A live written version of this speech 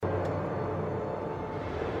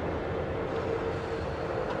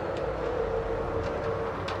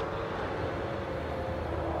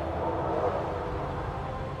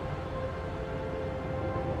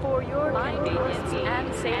convenience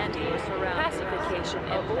and safety surrounding pacification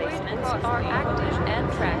emplacements are active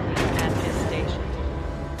and tracking at this station.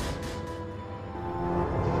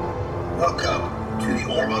 Welcome to the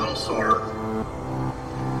Orbital Sword.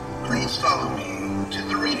 Please follow me to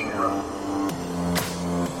the reading room.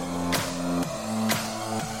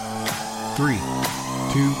 3,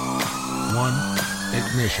 2, 1,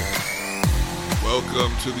 ignition.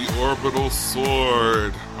 Welcome to the Orbital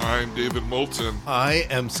Sword. I'm David Moulton. I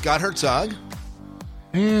am Scott Herzog.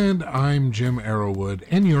 And I'm Jim Arrowwood,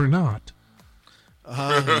 and you're not.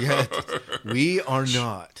 Yeah, we are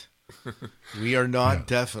not. We are not,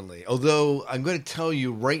 definitely. Although, I'm going to tell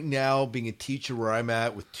you right now, being a teacher where I'm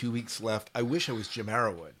at with 2 weeks left, I wish I was Jim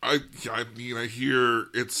Arrowwood. I hear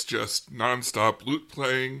it's just nonstop loot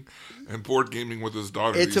playing and board gaming with his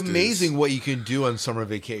daughter. It's these amazing days. what you can do on summer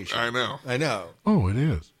vacation. I know. Oh, it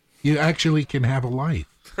is. You actually can have a life.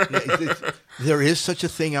 There is such a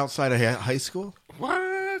thing outside of high school?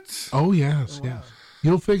 What? Oh, yes, yes.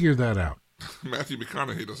 You'll figure that out. Matthew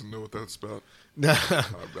McConaughey doesn't know what that's about. No. All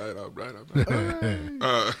right.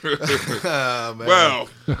 Oh, man. Well,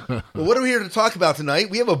 What are we here to talk about tonight?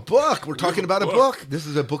 We have a book. We're talking about a book. This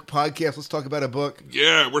is a book podcast. Let's talk about a book.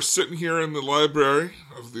 yeah, we're sitting here in the library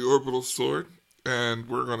of the Orbital Sword, and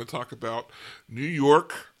we're going to talk about New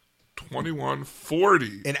York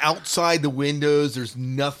 2140. And outside the windows, there's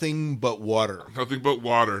nothing but water. Nothing but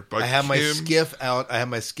water. By I have my Kim. skiff out. I have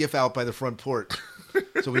my skiff out by the front porch.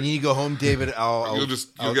 So when you go home, David, I'll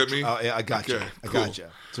You'll get me? I got you. Okay, I cool. got you.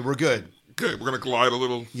 So we're good. Okay, we're going to glide a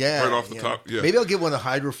little right off the top. Yeah. Maybe I'll get one of the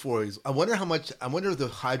hydrofoils. I wonder if the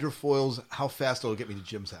hydrofoils, how fast it'll get me to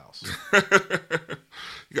Jim's house. You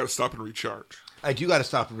got to stop and recharge. I do got to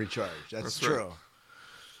stop and recharge. That's true. right.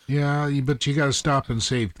 Yeah, but you got to stop and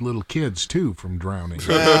save little kids, too, from drowning.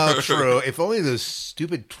 Well, true. If only those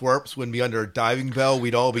stupid twerps wouldn't be under a diving bell,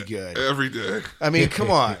 we'd all be good. Every day. I mean, come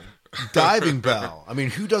on. Diving bell. I mean,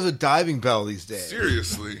 who does a diving bell these days?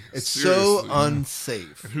 Seriously. It's Seriously. so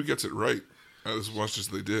unsafe. And who gets it right as much as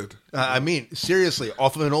they did? I mean, seriously,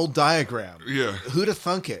 off of an old diagram. Yeah. Who'd have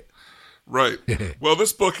thunk it? Right. Well,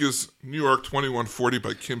 this book is New York 2140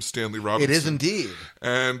 by Kim Stanley Robinson. It is indeed.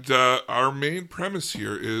 And our main premise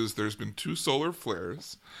here is there's been 2 solar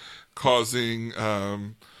flares causing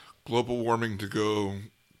global warming to go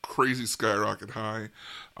crazy skyrocket high.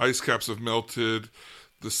 Ice caps have melted.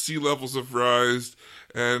 The sea levels have risen.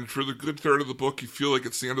 And for the good third of the book, you feel like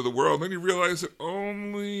it's the end of the world. And then you realize it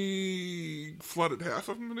only flooded half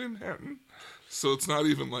of Manhattan. So it's not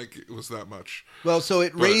even like it was that much. Well, so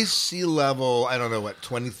it raised sea level, I don't know, what,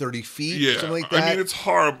 20, 30 feet? Yeah, Something like that? I mean, it's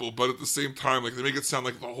horrible, but at the same time, like they make it sound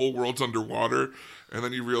like the whole world's underwater, and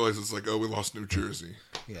then you realize it's like, oh, we lost New Jersey.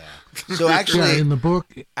 Yeah. So Yeah, actually, in the book,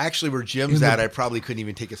 where Jim's at, I probably couldn't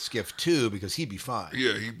even take a skiff too, because he'd be fine.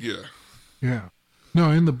 Yeah, yeah. No,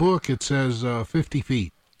 in the book it says 50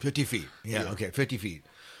 feet. 50 feet. Yeah, okay, 50 feet.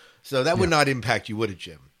 So that would not impact you, would it,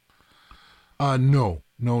 Jim?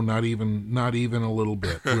 No, not even a little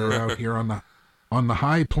bit. We're out here on the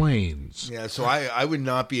high plains. Yeah, so I would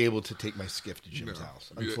not be able to take my skiff to Jim's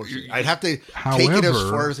house, unfortunately. you- I'd have to take it However- as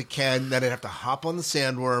far as I can, then I'd have to hop on the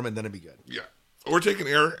sandworm, and then it'd be good. yeah. Or taking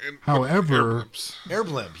air and However- air blimps. Air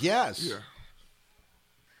blimp, yes. Yeah.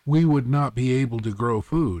 We would not be able to grow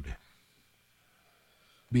food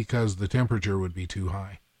because the temperature would be too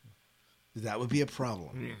high. That would be a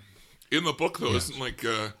problem. In the book, though, isn't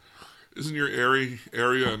your area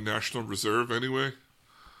a national reserve anyway?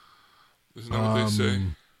 Isn't that what they say?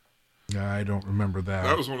 I don't remember that.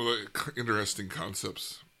 That was one of the interesting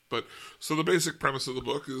concepts. But so the basic premise of the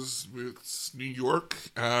book is it's New York,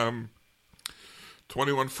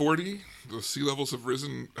 2140. The sea levels have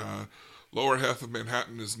risen. Lower half of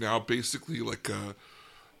Manhattan is now basically like a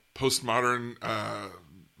postmodern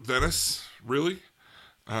Venice, really.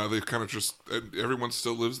 They've kind of just, everyone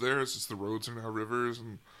still lives there. It's just the roads are now rivers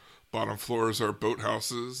and bottom floors are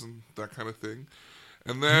boathouses and that kind of thing.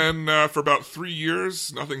 And then for about 3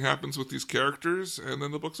 years, nothing happens with these characters, and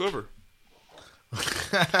then the book's over.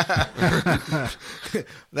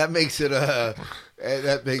 That makes it that's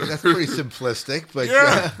pretty simplistic, but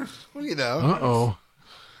Yeah. well, you know. Uh-oh.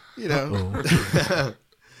 You know.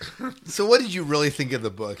 So what did you really think of the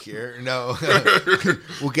book here? No.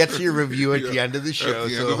 We'll get to your review at the end of the show,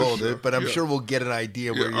 the end so of the hold show. it. But I'm Yeah. sure we'll get an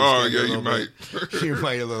idea where Yeah. you're Oh, standing yeah, a you little might. bit. You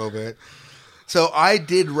might a little bit. So I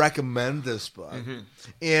did recommend this book.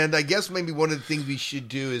 And I guess maybe one of the things we should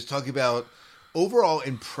do is talk about overall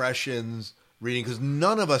impressions reading, because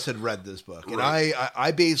none of us had read this book. And Right.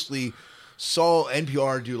 I basically saw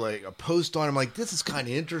NPR do like a post on it. I'm like, this is kind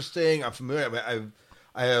of interesting. I'm familiar.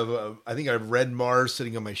 I think I've read Mars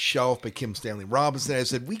sitting on my shelf by Kim Stanley Robinson. I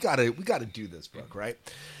said, we gotta do this book, right?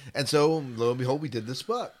 And so lo and behold, we did this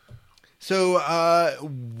book. So,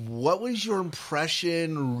 what was your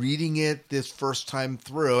impression reading it this first time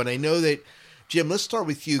through? And I know that, Jim, let's start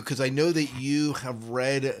with you, because I know that you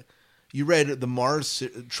read the Mars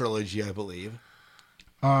trilogy, I believe.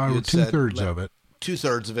 Two-thirds of it.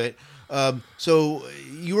 Two-thirds of it. So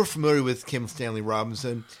you were familiar with Kim Stanley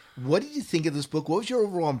Robinson. What did you think of this book? What was your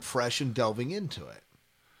overall impression delving into it?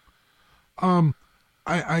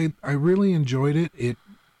 I really enjoyed it.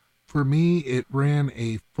 For me, it ran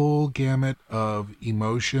a full gamut of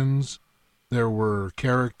emotions. There were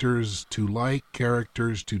characters to like,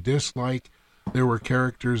 characters to dislike. There were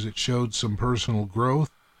characters that showed some personal growth.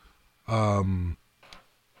 It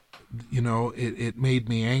made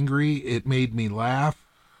me angry. It made me laugh.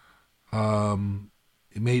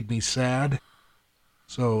 It made me sad.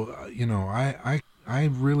 So, I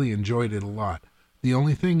really enjoyed it a lot. The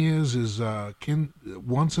only thing is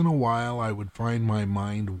once in a while I would find my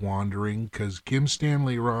mind wandering because Kim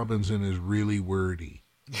Stanley Robinson is really wordy.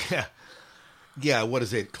 Yeah. Yeah, what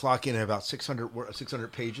is it? Clock in at about 600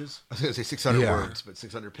 pages? I was going to say 600 words, but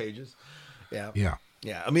 600 pages. Yeah. Yeah.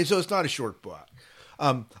 Yeah. I mean, so it's not a short book.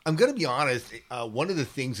 I'm going to be honest. One of the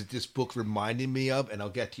things that this book reminded me of, and I'll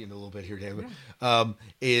get to you in a little bit here, David,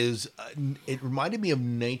 is it reminded me of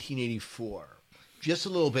 1984. Just a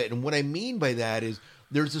little bit. And what I mean by that is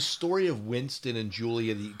there's a story of Winston and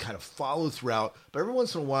Julia that you kind of follow throughout, but every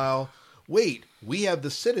once in a while, wait, we have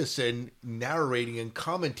the citizen narrating and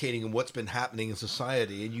commentating on what's been happening in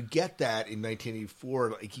society. And you get that in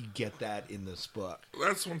 1984, like you get that in this book.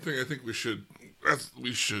 That's one thing I think we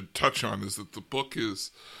should touch on, is that the book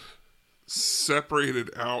is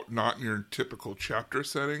separated out not in your typical chapter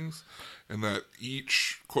settings, and that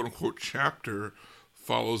each quote-unquote chapter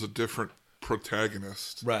follows a different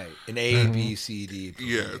protagonist. Right. An A, B, C, D.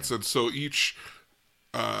 Yeah. So each,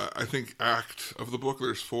 I think, act of the book,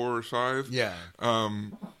 there's 4 or 5. Yeah.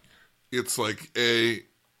 It's like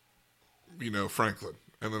Franklin.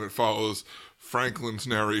 And then it follows Franklin's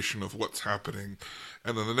narration of what's happening.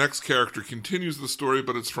 And then the next character continues the story,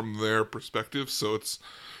 but it's from their perspective. So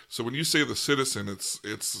when you say the citizen,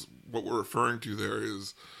 it's what we're referring to there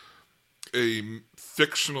is a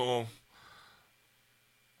fictional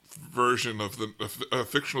version of a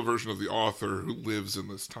fictional version of the author who lives in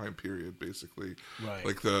this time period, basically, right?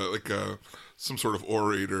 Like some sort of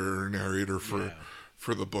orator or narrator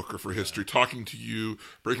for the book or for history, talking to you,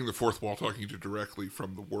 breaking the fourth wall, talking to you directly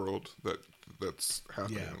from the world that's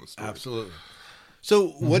happening in the story. Absolutely. So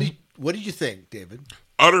what did you think, David?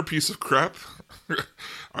 Utter piece of crap.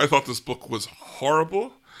 I thought this book was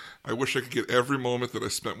horrible. I wish I could get every moment that I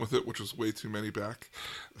spent with it, which was way too many, back.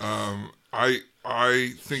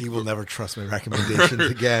 I think he will never trust my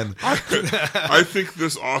recommendations again. I think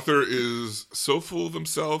this author is so full of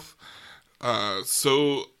himself,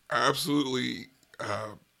 so absolutely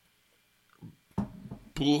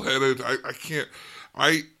bullheaded. I can't.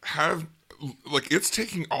 I have it's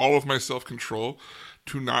taking all of my self-control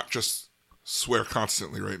to not just swear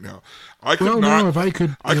constantly right now. If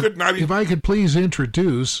I could please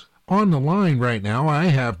introduce. On the line right now, I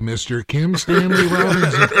have Mr. Kim Stanley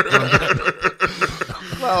Robinson.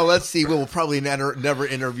 Well, let's see. We'll probably never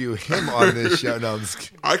interview him on this show. No, I'm just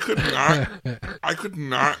kidding. I could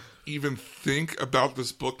not even think about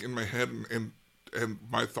this book in my head and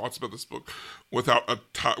my thoughts about this book without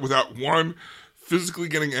one physically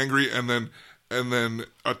getting angry and then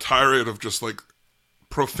a tirade of just like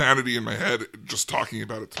profanity in my head, just talking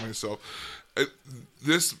about it to myself.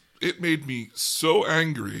 It made me so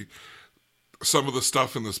angry, some of the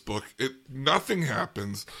stuff in this book. Nothing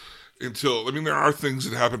happens until, there are things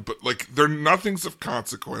that happen, but they're nothings of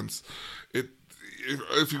consequence.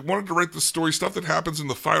 If you wanted to write the story, stuff that happens in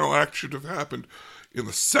the final act should have happened in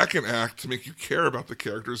the second act to make you care about the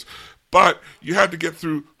characters. But you had to get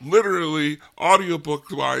through, literally,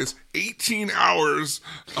 audiobook-wise, 18 hours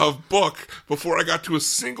of book before I got to a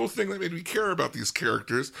single thing that made me care about these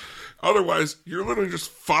characters. Otherwise, you're literally just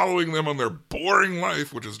following them on their boring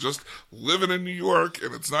life, which is just living in New York,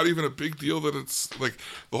 and it's not even a big deal that it's, the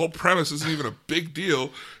whole premise isn't even a big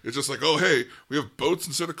deal. It's just oh, hey, we have boats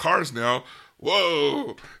instead of cars now.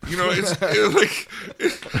 Whoa, it's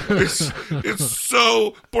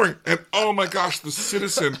so boring. And oh my gosh, the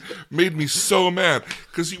citizen made me so mad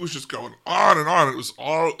because he was just going on and on. It was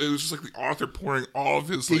just like the author pouring all of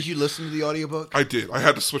his. Did you listen to the audiobook? I did. I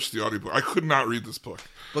had to switch to the audiobook. I could not read this book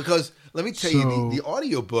because Let me tell you, the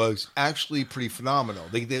audiobook's actually pretty phenomenal.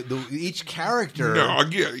 Each character... No,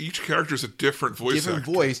 yeah, each character is a different voice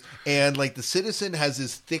actor. And like the citizen has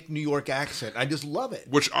this thick New York accent. I just love it.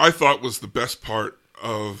 Which I thought was the best part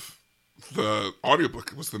of the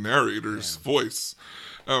audiobook, was the narrator's voice.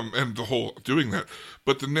 And the whole doing that.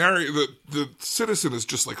 But the citizen is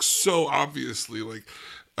just like so obviously like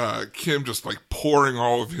Kim just like pouring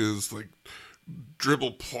all of his like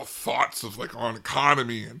dribble thoughts of like on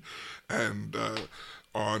economy and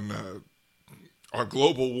on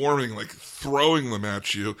global warming, like throwing them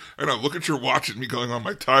at you. I know, look at your watch at me going on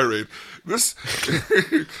my tirade. This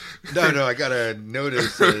No, I got a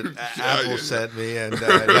notice that Apple sent me, and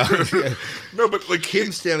no, but like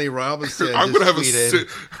Kim Stanley Robinson. I'm going to have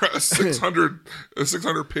a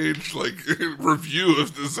 600 page like review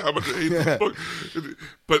of this. How much I hate this book,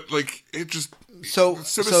 but like it just. So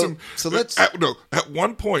let's at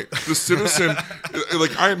one point the citizen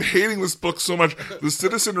like I am hating this book so much. The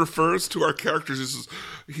citizen refers to our characters.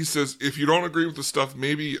 He says, if you don't agree with the stuff,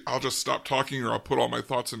 maybe I'll just stop talking or I'll put all my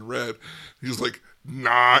thoughts in red. He's like,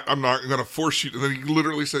 nah, I'm not going to force you. And then he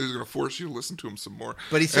literally says he's going to force you to listen to him some more.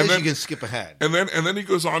 But he says you can skip ahead. And then he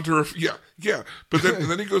goes on to yeah. But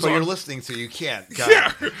then he goes but on. You're listening, so you can't.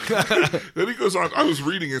 Then he goes on. I was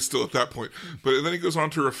reading it still at that point, but then he goes on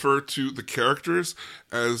to refer to the characters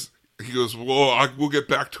as. He goes, well, we'll get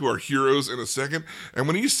back to our heroes in a second. And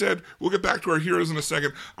when he said, we'll get back to our heroes in a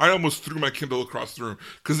second, I almost threw my Kindle across the room.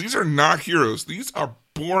 Because these are not heroes. These are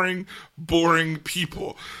boring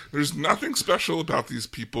people. There's nothing special about these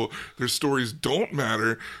people. Their stories don't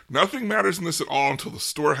matter. Nothing matters in this at all until the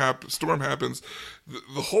storm happens.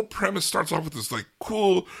 The whole premise starts off with this, like,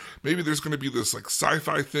 cool, maybe there's going to be this, like,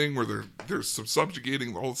 sci-fi thing where they're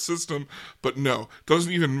subjugating the whole system. But no, it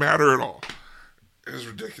doesn't even matter at all. It was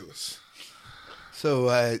ridiculous.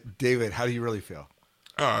 So, David, how do you really feel?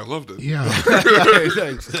 Oh, I loved it. Yeah.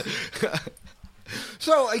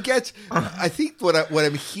 So, I think what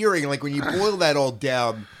I'm hearing, like when you boil that all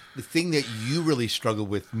down, the thing that you really struggled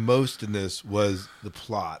with most in this was the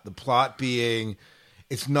plot. The plot being,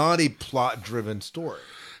 it's not a plot-driven story.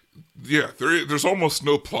 Yeah, there's almost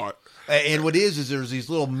no plot. And what is there's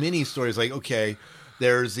these little mini stories like, okay,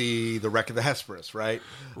 there's the wreck of the Hesperus, right?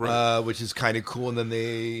 Which is kind of cool. And then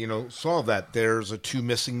they, solve that. There's two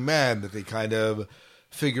missing men that they kind of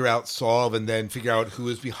solve, and then figure out who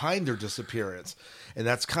is behind their disappearance. And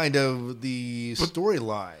that's kind of the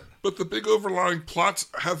storyline. But the big overlying plots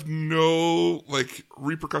have no, like,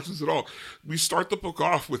 repercussions at all. We start the book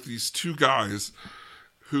off with these two guys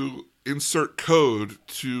who insert code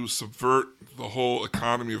to subvert the whole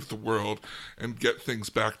economy of the world and get things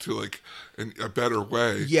back to like a better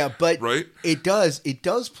way. Yeah, but right? It does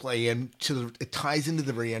play into it ties into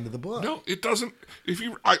the very end of the book. No, it doesn't.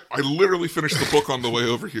 I literally finished the book on the way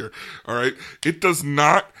over here. All right, it does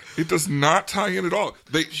not tie in at all.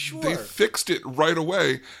 They fixed it right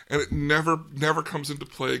away, and it never comes into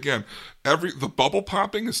play again. The bubble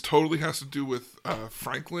popping totally has to do with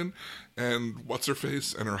Franklin and what's her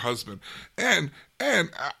face and her husband, the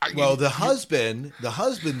husband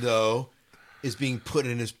though is being put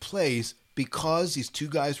in his place because these two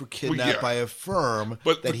guys were kidnapped by a firm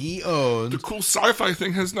that he owns. The cool sci-fi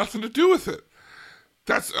thing has nothing to do with it.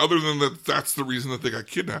 That's the reason that they got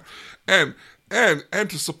kidnapped. And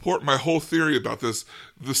to support my whole theory about this,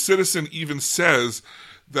 the citizen even says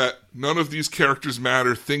that none of these characters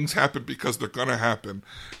matter, things happen because they're going to happen,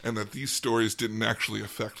 and that these stories didn't actually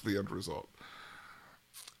affect the end result.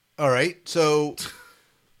 All right, so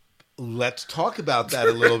let's talk about that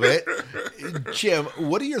a little bit. Jim,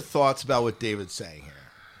 what are your thoughts about what David's saying here?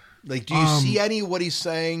 Like, do you see any of what he's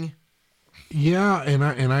saying? Yeah,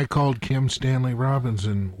 and I called Kim Stanley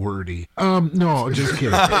Robinson wordy. No, just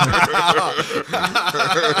kidding.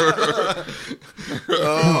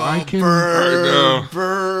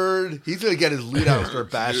 Bird. He's gonna get his lead out and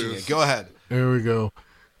start bashing it. Go ahead. There we go.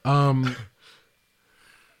 I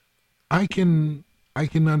can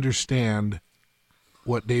understand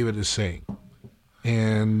what David is saying,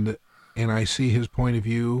 and I see his point of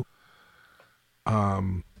view.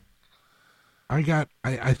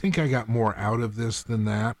 I think I got more out of this than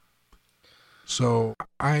that. So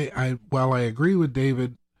while I agree with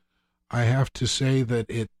David, I have to say that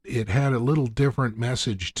it had a little different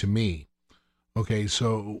message to me. Okay,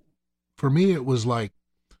 so for me it was like,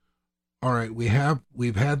 all right,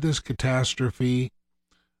 we've had this catastrophe.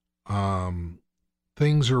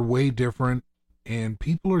 Things are way different, and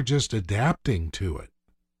people are just adapting to it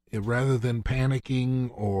rather than panicking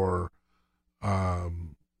or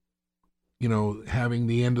having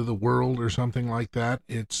the end of the world or something like that.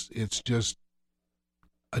 It's just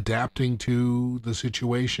adapting to the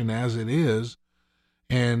situation as it is,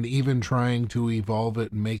 and even trying to evolve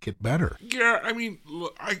it and make it better. Yeah, I mean,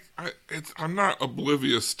 look, I'm not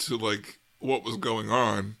oblivious to like what was going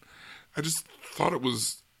on. I just thought it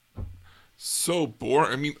was so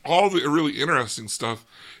boring. I mean, all the really interesting stuff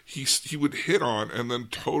he would hit on and then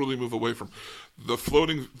totally move away from. The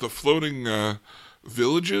floating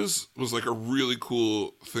villages was like a really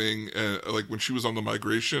cool thing. Like when she was on the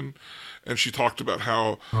migration, and she talked about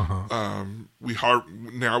how we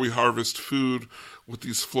harvest food with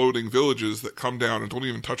these floating villages that come down and don't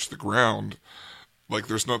even touch the ground. Like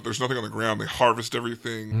there's nothing on the ground. They harvest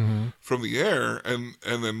everything from the air and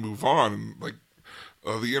then move on. And like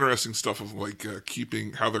the interesting stuff of like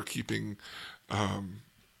how they're keeping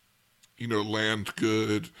land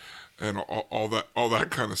good and all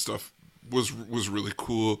that kind of stuff was really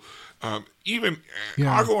cool. I'll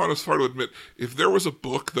go on as far to admit, if there was a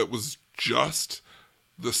book that was just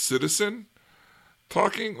the citizen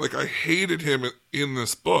talking, like I hated him in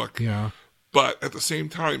this book. Yeah. But at the same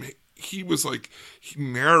time, he was like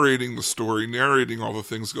narrating the story, narrating all the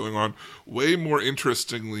things going on way more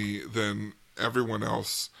interestingly than everyone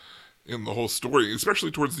else in the whole story,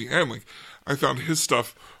 especially towards the end. Like I found his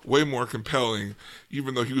stuff way more compelling,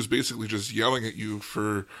 even though he was basically just yelling at you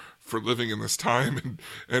for living in this time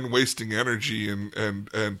and wasting energy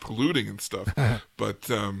and polluting and stuff. But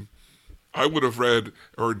I would have read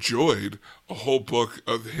or enjoyed a whole book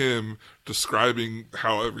of him describing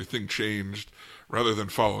how everything changed rather than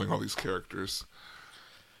following all these characters.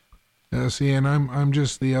 See, and I'm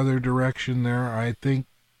just the other direction there. I think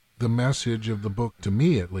the message of the book, to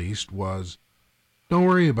me at least, was don't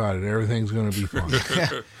worry about it. Everything's going to be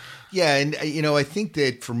fine. Yeah, and I think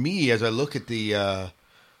that for me, as I look at the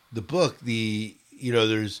book,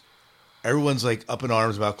 there's everyone's like up in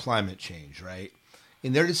arms about climate change, right?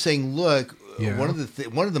 And they're just saying, look, one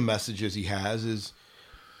of the messages he has is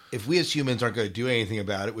if we as humans aren't going to do anything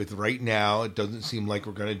about it, with right now it doesn't seem like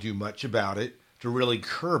we're going to do much about it to really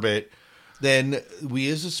curb it, then we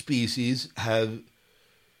as a species have,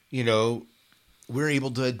 we're able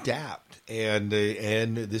to adapt, and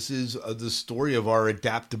this is the story of our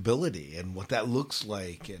adaptability and what that looks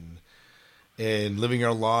like, and living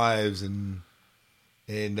our lives and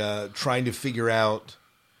trying to figure out,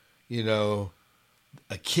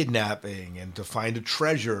 a kidnapping and to find a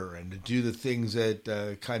treasure and to do the things that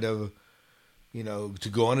to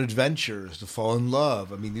go on adventures, to fall in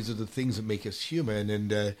love. I mean, these are the things that make us human,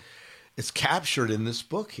 and it's captured in this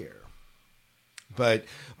book here. But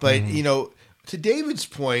to David's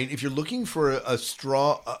point, if you're looking for a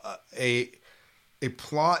strong, a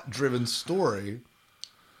plot-driven story,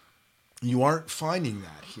 you aren't finding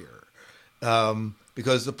that here,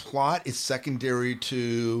 because the plot is secondary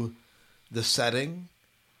to the setting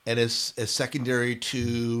and is secondary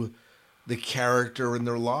to the character in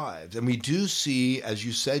their lives. And we do see, as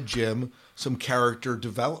you said, Jim, some character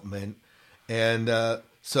development and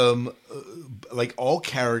some, like all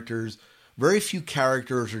characters, very few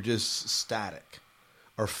characters are just static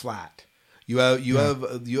or flat. You have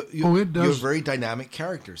very dynamic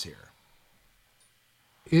characters here.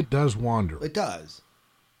 It does wander. It does.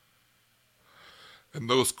 And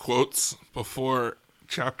those quotes before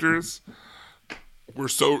chapters were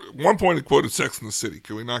so. At one point, it quoted "Sex and the City."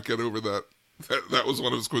 Can we not get over that? That was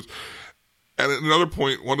one of his quotes. And at another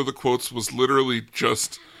point, one of the quotes was literally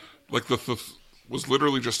just like was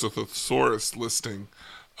literally just a thesaurus listing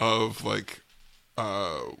of like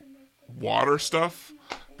water stuff.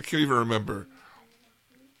 I can't even remember.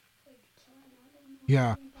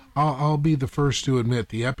 Yeah, I'll be the first to admit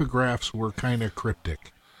the epigraphs were kind of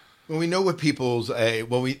cryptic. Well, we know what people's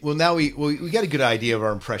we got a good idea of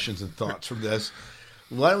our impressions and thoughts from this.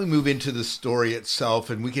 Why don't we move into the story itself,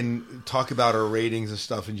 and we can talk about our ratings and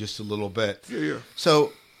stuff in just a little bit. Yeah.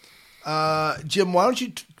 So, Jim, why don't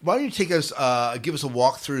you take us give us a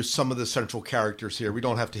walk through some of the central characters here? We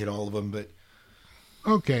don't have to hit all of them, but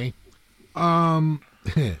okay.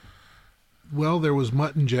 Well, there was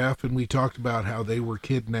Mutt and Jeff, and we talked about how they were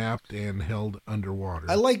kidnapped and held underwater.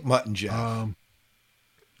 I like Mutt and Jeff.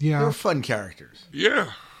 Yeah, they're fun characters.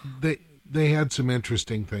 Yeah, they had some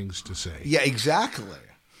interesting things to say. Yeah, exactly.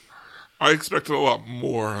 I expected a lot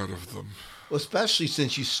more out of them. Well, especially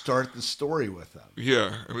since you start the story with them.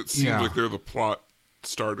 Yeah, and it seems like they're the plot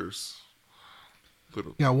starters.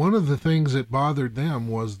 Literally. Yeah, one of the things that bothered them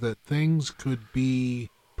was that things could be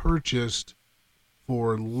purchased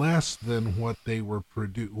for less than what they were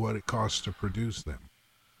what it costs to produce them.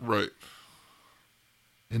 Right.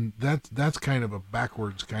 And that's kind of a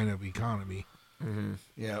backwards kind of economy. Mm-hmm.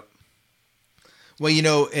 Yeah.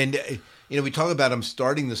 Well, and we talk about them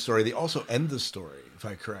starting the story. They also end the story, if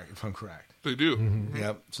I'm correct. They do. Mm-hmm.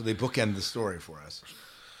 Yep. So they bookend the story for us.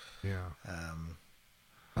 Yeah.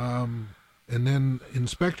 And then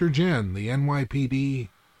Inspector Jen, the NYPD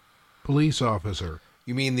police officer.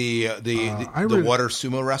 You mean the I water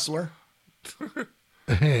sumo wrestler?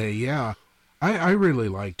 Yeah. I really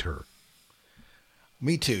liked her.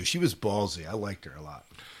 Me too. She was ballsy. I liked her a lot.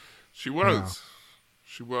 She was. Yeah.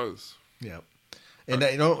 She was. Yeah. And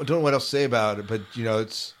I don't know what else to say about it, but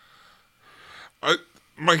it's.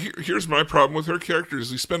 Here's my problem with her character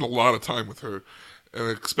is we spend a lot of time with her,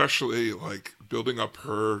 and especially like building up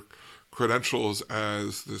her credentials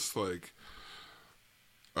as this like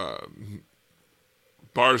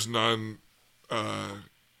bars none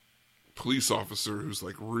police officer who's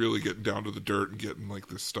like really getting down to the dirt and getting like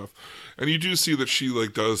this stuff. And you do see that she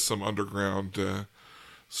like does some underground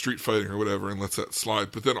street fighting or whatever and lets that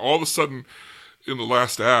slide. But then all of a sudden in the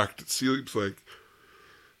last act, it seems like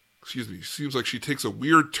she takes a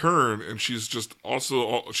weird turn, and she's just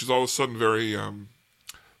also she's all of a sudden very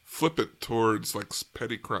flippant towards like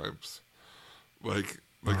petty crimes. Like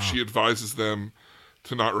she advises them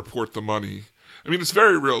to not report the money. I mean, it's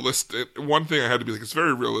very realistic. One thing I had to be like, it's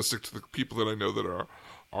very realistic to the people that I know that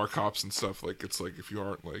are cops and stuff. Like, it's like if you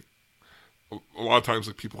aren't like, a lot of times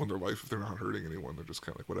like people in their life, if they're not hurting anyone, they're just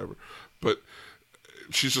kind of like whatever. But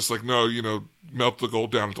she's just like, no, melt the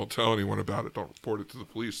gold down and don't tell anyone about it. Don't report it to the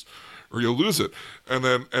police, or you'll lose it. And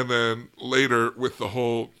then later with the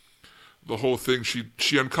whole thing,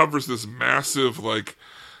 she uncovers this massive like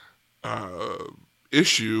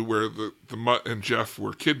issue where the Mutt and Jeff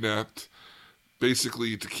were kidnapped,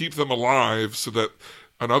 basically to keep them alive so that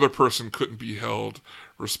another person couldn't be held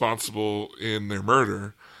responsible in their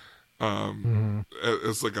murder,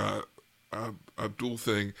 as like a dual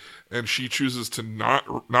thing. And she chooses to not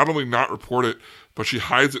only not report it, but she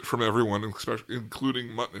hides it from everyone,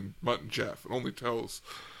 including Mutt and Jeff, and only tells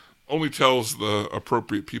the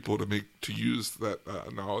appropriate people to use that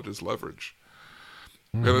knowledge as leverage.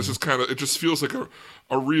 And it's just it just feels like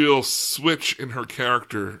a real switch in her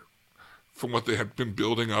character from what they had been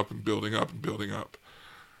building up and building up and building up.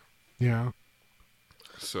 Yeah.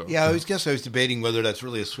 So yeah, I was debating whether that's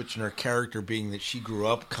really a switch in her character, being that she grew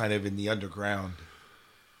up kind of in the underground,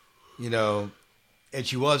 and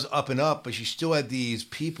she was up and up, but she still had these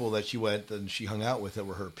people that she went and she hung out with that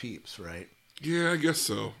were her peeps, right? Yeah, I guess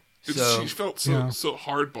so. She felt so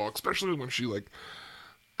hardball, especially when she like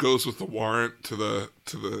goes with the warrant to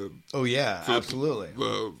the. Oh yeah, absolutely.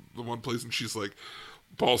 The one place, and she's like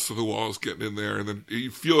balls to the walls getting in there, and then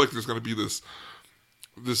you feel like there's going to be this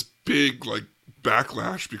big like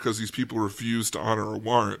backlash because these people refuse to honor a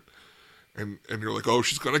warrant, and you're like, oh,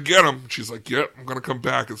 she's going to get him. She's like, yep, I'm going to come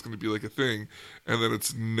back. It's going to be like a thing, and then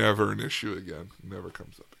it's never an issue again. Never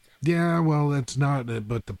comes up again. Yeah, well, that's not it,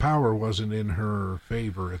 but the power wasn't in her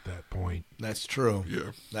favor at that point. That's true.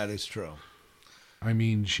 Yeah, that is true. I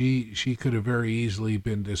mean, she could have very easily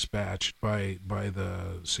been dispatched by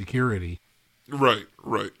the security. Right.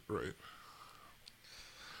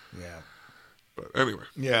 Yeah. But anyway.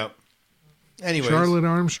 Yeah. Anyways. Charlotte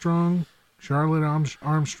Armstrong,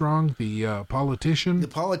 the politician. The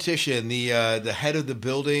politician, the head of the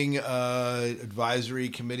building advisory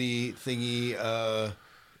committee thingy.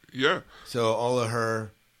 Yeah. So all of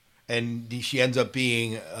her, and she ends up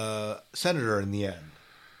being senator in the end.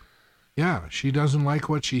 Yeah, she doesn't like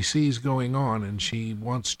what she sees going on, and she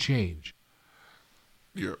wants change.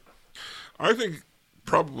 Yeah. I think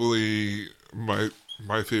probably my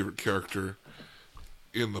favorite character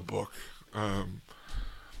in the book.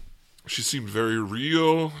 She seemed very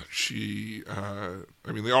real. They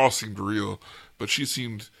all seemed real, but she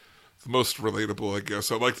seemed the most relatable, I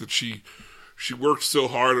guess. I like that she worked so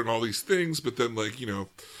hard on all these things, but then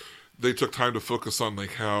they took time to focus on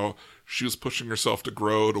like how she was pushing herself to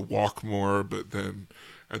grow, to walk more, but then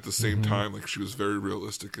at the same time, like she was very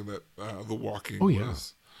realistic in that the walking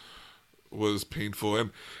was painful,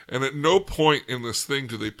 and at no point in this thing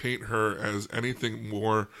do they paint her as anything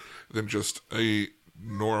more than just a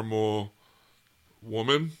normal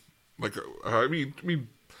woman. Like I mean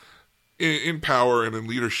in power and in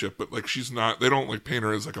leadership, but like she's not. They don't like paint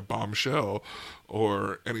her as like a bombshell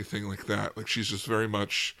or anything like that. Like she's just very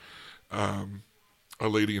much a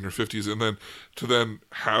lady in her 50s, and then to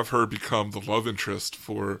have her become the love interest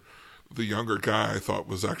for the younger guy, I thought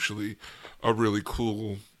was actually a really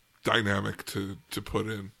cool dynamic to put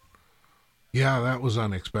in. Yeah, that was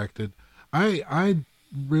unexpected. I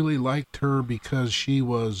really liked her because she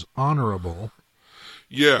was honorable.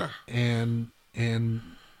 Yeah. And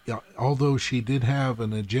although she did have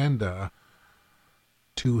an agenda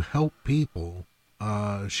to help people,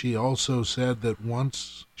 she also said that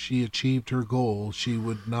once she achieved her goal, she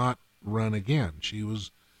would not run again. She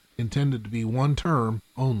was intended to be one term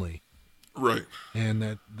only. Right.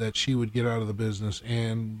 And that she would get out of the business.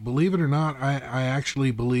 And believe it or not, I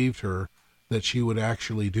actually believed her that she would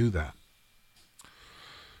actually do that.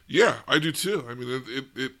 Yeah, I do too. I mean,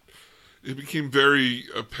 it became very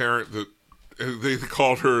apparent that they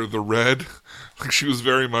called her the Red. Like, she was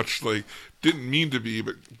very much like, didn't mean to be,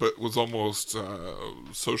 but was almost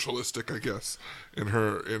socialistic, I guess, in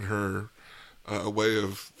her way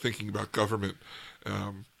of thinking about government.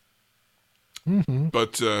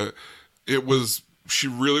 But it was, she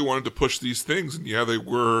really wanted to push these things, and yeah, they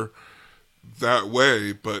were that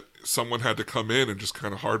way, but someone had to come in and just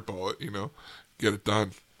kind of hardball it, get it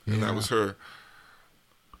done. And that was her.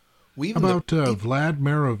 How about Vlad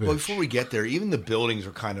Marovich? Well, before we get there, even the buildings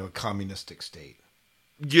are kind of a communistic state.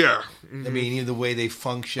 Yeah. I mean, even the way they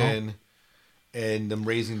function, and them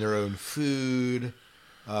raising their own food,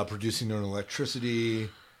 producing their own electricity.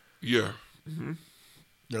 Yeah.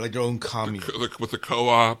 They're like their own commune. With the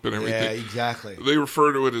co-op and everything. Yeah, exactly. They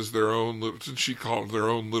refer to it as their own, she called it their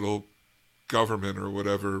own little government or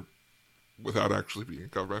whatever, without actually being a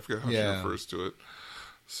government. I forget how she refers to it.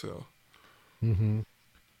 So.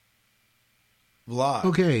 Vlad.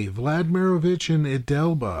 Okay, Vladimirovich and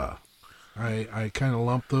Edelba. I kind of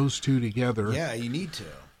lumped those two together. Yeah, you need to.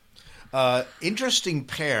 Interesting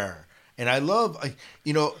pair. And I love, of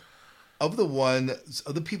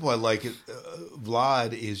the people I like,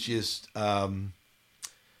 Vlad is just probably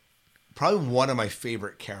one of my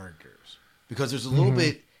favorite characters. Because there's a little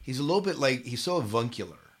bit, he's a little bit like, he's so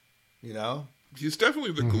avuncular, He's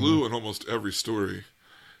definitely the glue in almost every story.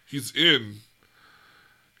 He's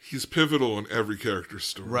pivotal in every character's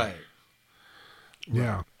story. Right.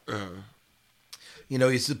 Yeah.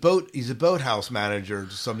 He's a boathouse manager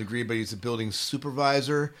to some degree, but he's a building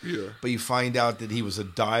supervisor. Yeah. But you find out that he was a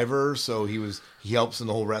diver, so he helps in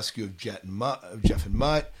the whole rescue of Jeff and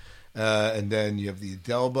Mutt. And then you have the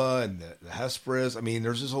Adelba and the Hesperus. I mean,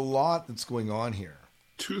 there's just a lot that's going on here.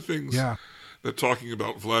 Two things that talking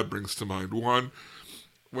about Vlad brings to mind. One,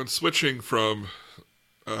 when switching from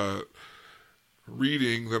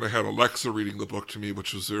reading, then I had Alexa reading the book to me,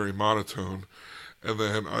 which was very monotone. And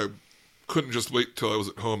then I couldn't just wait till I was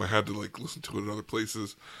at home. I had to listen to it in other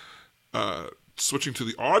places. Switching to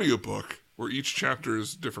the audiobook, where each chapter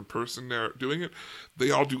is a different person there doing it,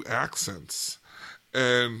 they all do accents.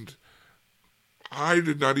 And I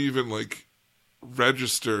did not even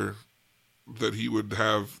register that he would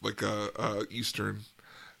have a Eastern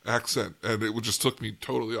accent, and it just took me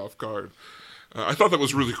totally off guard. I thought that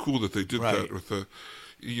was really cool that they did that with the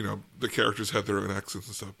characters had their own accents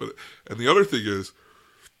and stuff. And the other thing is,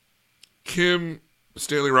 Kim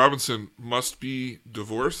Stanley Robinson must be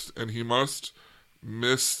divorced, and he must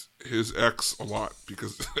miss his ex a lot,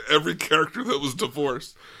 because every character that was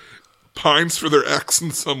divorced pines for their ex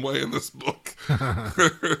in some way in this book.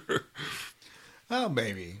 Oh,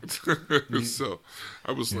 maybe. So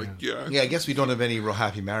I was yeah, I guess we don't have any real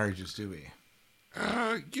happy marriages, do we?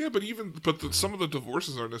 Yeah, but some of the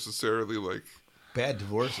divorces aren't necessarily bad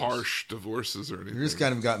divorces, harsh divorces or anything. You're just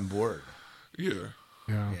kind of gotten bored. Yeah.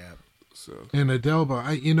 So. And Adelba,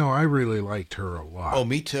 I really liked her a lot. Oh,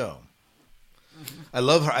 me too. I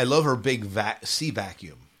love her. I love her big sea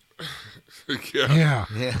vacuum. Yeah.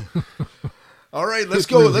 All right, let's It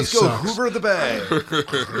go. really Let's go. sucks. Hoover the bag.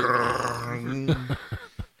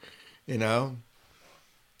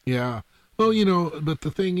 Yeah. Well, but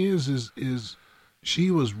the thing is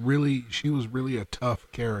she was really a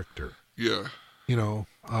tough character. Yeah.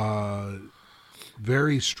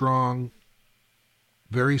 Very strong,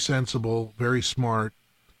 very sensible, very smart,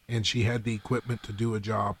 and she had the equipment to do a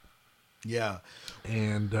job. Yeah.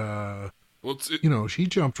 And she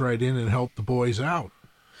jumped right in and helped the boys out.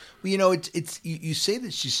 Well, it's you say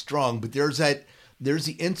that she's strong, but there's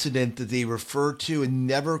the incident that they refer to and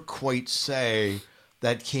never quite say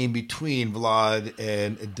that came between Vlad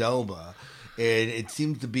and Adelba. And it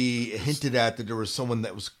seems to be hinted at that there was someone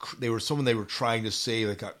they were trying to save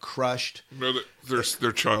that got crushed. No,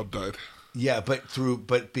 their child died. Yeah,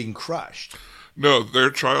 but being crushed. No,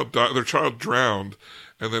 their child died. Their child drowned,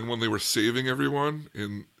 and then when they were saving everyone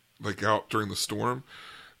out during the storm,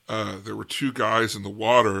 there were two guys in the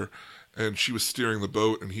water, and she was steering the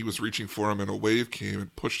boat, and he was reaching for him, and a wave came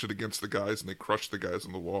and pushed it against the guys, and they crushed the guys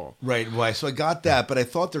on the wall. Right. Why? So I got that, but I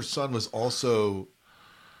thought their son was also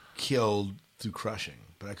killed through crushing.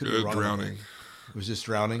 But I could be wrong. Drowning. It was just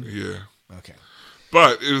drowning? Yeah. Okay.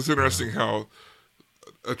 But it was interesting how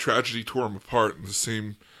a tragedy tore them apart in the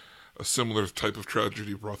same a similar type of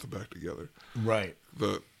tragedy brought them back together. Right.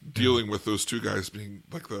 The dealing with those two guys being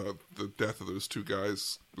like the death of those two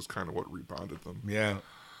guys was kind of what rebonded them. Yeah.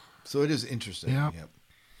 So it is interesting. Yeah. Yep.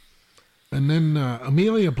 And then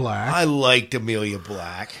Amelia Black. I liked Amelia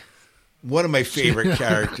Black. One of my favorite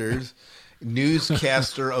characters.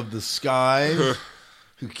 Newscaster of the skies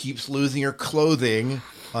who keeps losing her clothing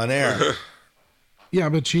on air. Yeah,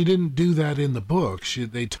 but she didn't do that in the book.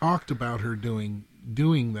 They talked about her doing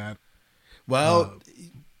that. Well,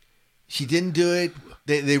 she didn't do it.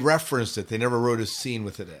 They referenced it. They never wrote a scene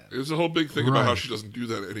with it in. It was a whole big thing about how Right. she doesn't do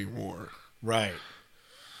that anymore. Right.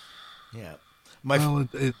 Yeah. Well,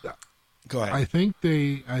 Go ahead. I think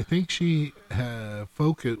she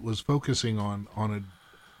was focusing on a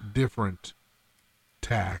different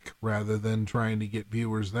tack rather than trying to get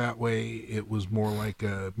viewers that way. It was more like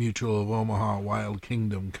a Mutual of Omaha, Wild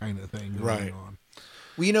Kingdom kind of thing going Right. on.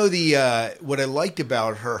 Well, you know, what I liked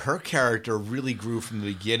about her character really grew from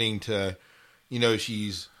the beginning to, you know,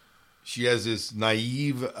 she has this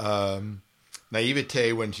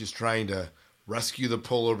naivete when she's trying to rescue the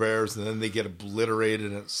polar bears, and then they get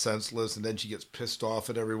obliterated and it's senseless, and then she gets pissed off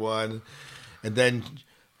at everyone, and then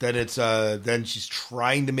she's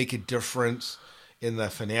trying to make a difference in the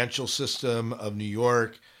financial system of New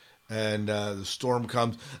York, and the storm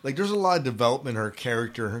comes. Like, there's a lot of development in her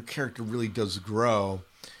character. Her character really does grow.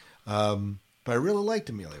 But I really liked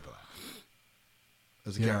Amelia Black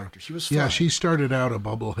as a character. She was fun. Yeah, she started out a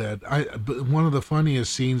bubblehead. But one of the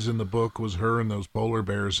funniest scenes in the book was her and those polar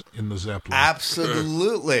bears in the Zeppelin.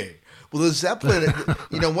 Absolutely. Well, the Zeppelin,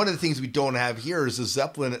 you know, one of the things we don't have here is the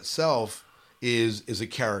Zeppelin itself is a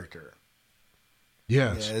character.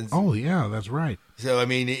 Yes. Yeah, Oh, yeah, that's right. So I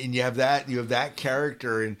mean, and you have that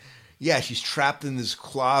character, and yeah, she's trapped in this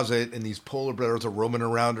closet, and these polar bears are roaming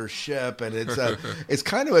around her ship, and it's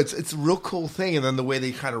it's a real cool thing. And then the way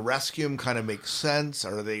they kind of rescue him kind of makes sense,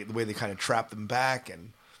 or the way they kind of trap them back,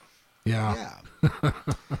 and Yeah.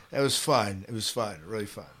 it was fun. It was fun, really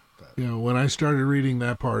fun. But, You know, when I started reading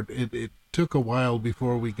that part, it took a while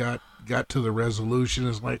before we got to the resolution.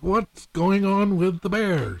 It's like, what's going on with the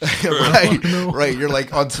bears? right, No. right. You're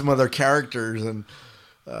like on some other characters, and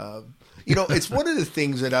you know, it's one of the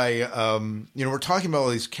things that we're talking about all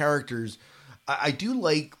these characters. I do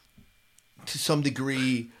like, to some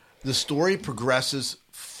degree, the story progresses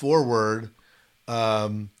forward,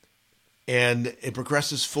 and it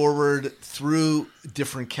progresses forward through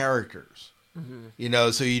different characters. Mm-hmm. You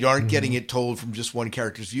know, so you aren't getting it told from just one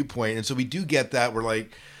character's viewpoint, and so we do get that.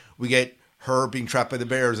 We get her being trapped by the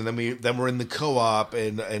bears, and then we're in the co-op,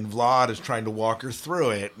 and Vlad is trying to walk her through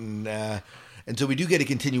it, and so we do get a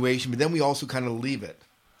continuation, but then we also kind of leave it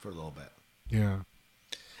for a little bit. Yeah.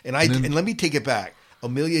 And let me take it back.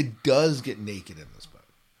 Amelia does get naked in this book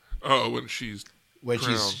Oh, when she's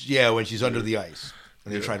crowned. when she's under the ice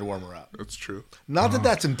and they try to warm her up. That's true. Not that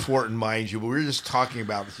that's important, mind you, but we were just talking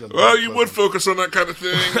about this. Well, you would focus on that kind of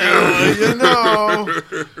thing.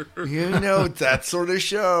 You know, it's that sort of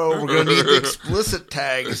show. We're going to need the explicit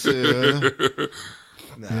tag soon.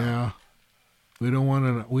 No. Yeah. We don't want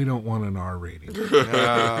an R rating.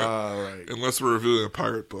 Right. Unless we're reviewing a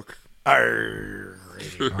pirate book. R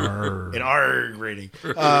rating. R. An R rating.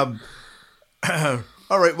 All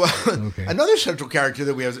right. Well, Okay. Another central character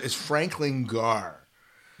that we have is Franklin Garr.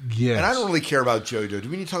 Yes. And I don't really care about JoJo. Do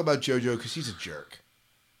we need to talk about JoJo? Because he's a jerk.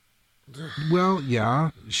 Well, yeah,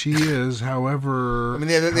 she is. However, I mean,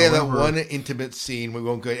 they have that one intimate scene. We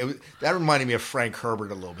won't go. That reminded me of Frank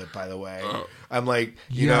Herbert a little bit, by the way. I'm like,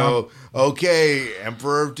 you know, okay,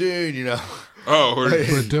 Emperor of Dune, you know. Oh,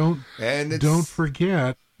 But And don't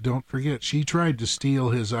forget, she tried to steal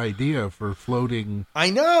his idea for floating. I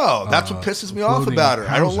know. That's what pisses me off floating about her.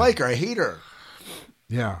 I don't housing. like her. I hate her.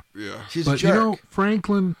 Yeah. yeah. She's a But jerk. you know,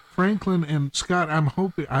 Franklin and Scott, I'm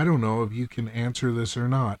hoping, I don't know if you can answer this or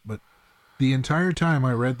not, but the entire time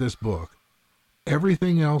I read this book,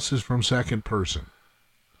 everything else is from second person,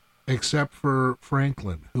 except for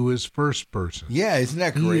Franklin, who is first person. Yeah, isn't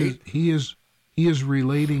that great? He is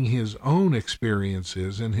relating his own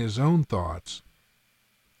experiences and his own thoughts.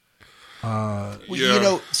 Well, Yeah. You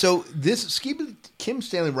know, so Kim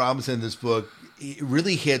Stanley Robinson in this book, it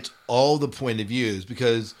really hits all the point of views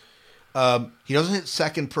because he doesn't hit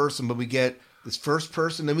second person, but we get this first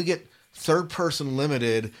person, then we get third person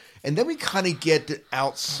limited, and then we kind of get to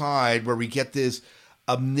outside where we get this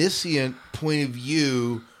omniscient point of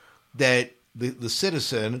view that the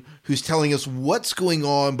citizen who's telling us what's going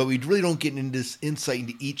on, but we really don't get into this insight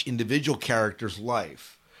into each individual character's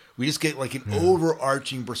life. We just get like an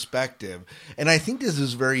overarching perspective. And I think this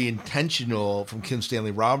is very intentional from Kim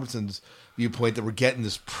Stanley Robinson's viewpoint that we're getting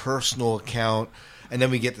this personal account. and then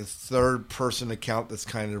we get the third person account that's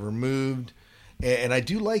kind of removed, and I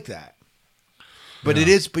do like that. But it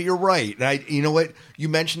is. But you're right. And you know what? You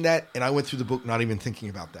mentioned that, and I went through the book not even thinking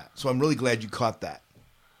about that. So I'm really glad you caught that.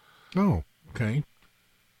 Oh, okay.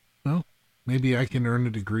 Well, maybe I can earn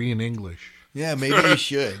a degree in English. Yeah, maybe you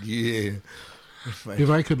should. Yeah. If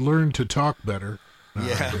I could learn to talk better.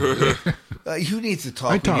 Yeah. Who needs to talk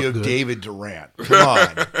I when talk you have good. David Durant? Come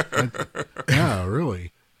on. Yeah,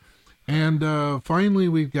 really. And finally,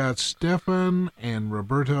 we've got Stefan and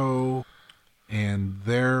Roberto and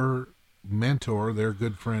their mentor, their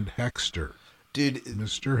good friend Hexter. Dude,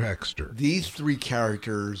 Mr. Hexter. these three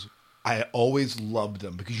characters, I always loved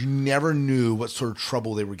them because you never knew what sort of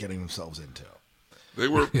trouble they were getting themselves into. They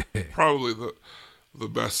were probably the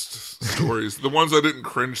best stories, the ones I didn't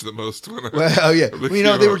cringe the most when. Well, yeah, they you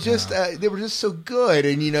know, came they were out. just so good,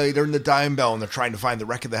 and you know, they're in the dime bell and they're trying to find the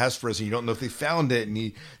wreck of the Hesperus, and you don't know if they found it,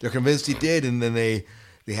 and they're convinced he did, and then they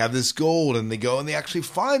have this gold, and they go and they actually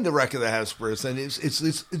find the wreck of the Hesperus, and it's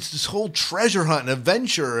this whole treasure hunt and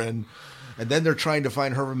adventure, and then they're trying to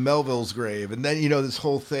find Herman Melville's grave, and then you know this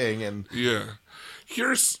whole thing, and Yeah,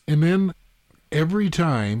 here's And then every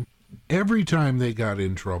time they got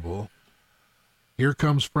in trouble, here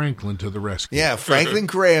comes Franklin to the rescue. yeah, Franklin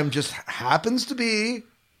Graham just happens to be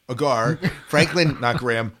a guard. Franklin, not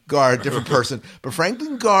Graham, guard, different person. But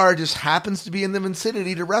Franklin Guard just happens to be in the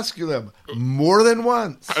vicinity to rescue them more than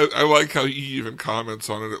once. I like how he even comments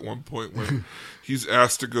on it at one point when he's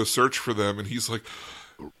asked to go search for them, and he's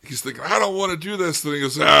thinking, I don't want to do this. Then he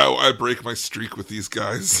goes, I break my streak with these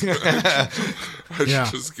guys. I should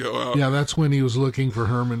just go out. Yeah, that's when he was looking for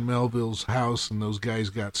Herman Melville's house, and those guys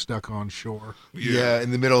got stuck on shore. Yeah,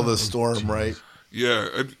 in the middle of the storm, right?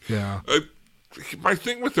 Yeah. Yeah. My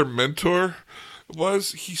thing with their mentor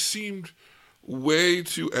was he seemed way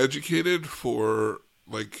too educated for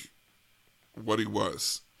like what he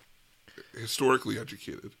was, historically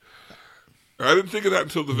educated. I didn't think of that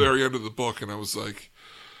until the very end of the book, and I was like,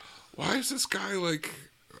 why is this guy like,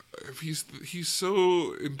 if he's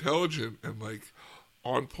so intelligent and like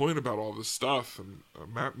on point about all this stuff and a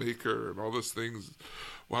map maker and all those things,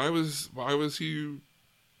 why was he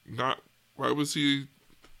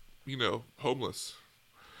homeless?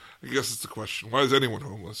 I guess it's the question. Why is anyone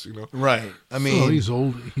homeless, you know? Right. I Oh, mean, he's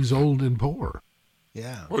old and poor.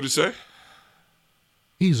 yeah. What'd you say?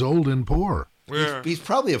 He's old and poor. Yeah. He's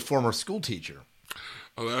probably a former school teacher.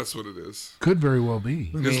 Oh, that's what it is. Could very well be.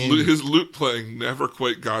 His lute playing never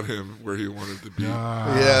quite got him where he wanted to be.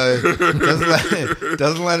 Yeah,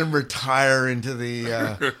 doesn't let him retire into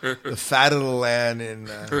the fat of the land. And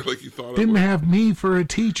Like he thought it Didn't would. have me for a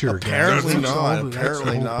teacher. guys. apparently That's all- not. that's the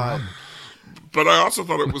Apparently whole not. problem. But I also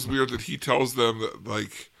thought it was weird that he tells them that,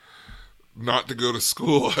 like, not to go to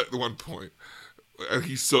school at one point. And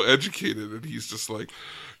he's so educated, and he's just like,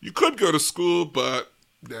 you could go to school, but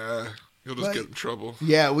nah, you'll just get in trouble.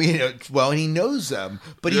 Yeah, and he knows them,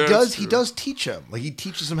 but Yeah, he that's does true. teach them. Like he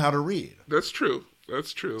teaches them how to read. That's true.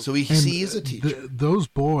 That's true. So he And sees a teacher. those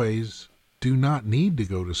boys do not need to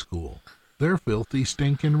go to school. They're filthy,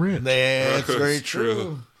 stinking rich. That's very That's true.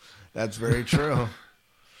 true. That's very true.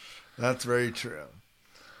 That's very true.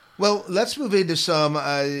 Well, let's move into some.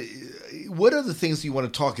 What are the things you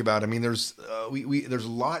want to talk about? I mean, there's there's a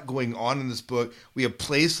lot going on in this book. We have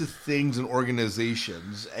places, things, and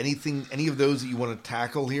organizations. Any of those that you want to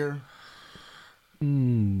tackle here?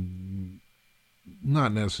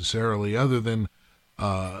 Not necessarily, other than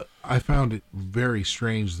I found it very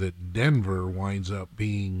strange that Denver winds up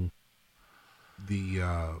being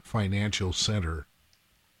the financial center.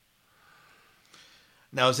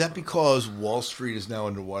 Now, is that because Wall Street is now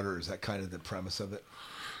underwater? Is that kind of the premise of it?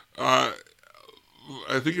 I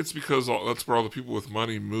think it's because that's where all the people with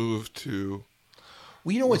money move to.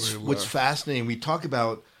 Well, you know what's They what's left. fascinating? We talk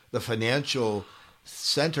about the financial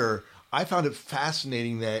center. I found it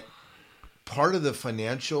fascinating that part of the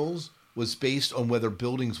financials was based on whether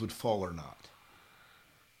buildings would fall or not.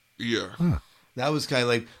 Yeah. That was kind of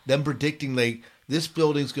like them predicting, like, this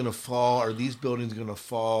building's going to fall or these buildings are going to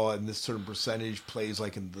fall, and this certain percentage plays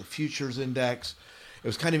like in the futures index. It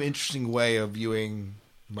was kind of an interesting way of viewing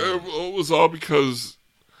money. It was all because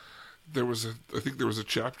I think there was a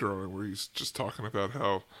chapter on it where he's just talking about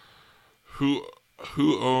how who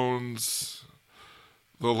owns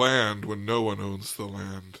the land when no one owns the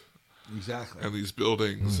land. Exactly. And these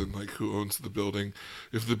buildings and like who owns the building.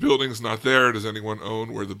 If the building's not there, does anyone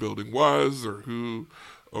own where the building was, or who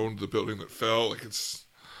owned the building that fell? Like, it's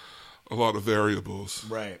a lot of variables.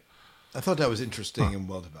 Right. I thought that was interesting and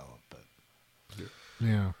well developed. But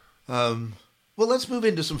Yeah. well, let's move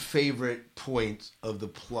into some favorite points of the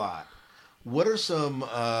plot. What are some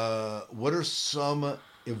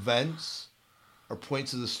events or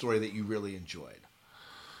points of the story that you really enjoyed?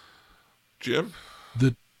 Jim?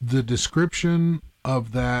 The description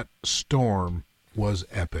of that storm was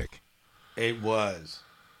epic. It was.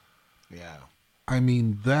 Yeah. I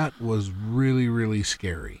mean, that was really, really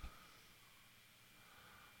scary.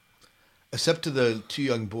 Except to the two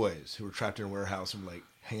young boys who were trapped in a warehouse and like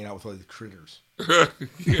hanging out with all the critters.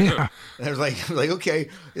 Yeah. And I was like, okay,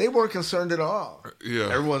 they weren't concerned at all. Yeah.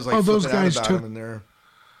 Everyone's like, Oh, those flipping out guys about took- them in there.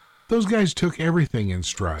 Those guys took everything in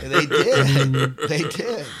stride. They did. They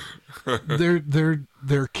did.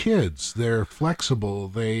 They're kids. They're flexible.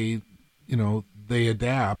 They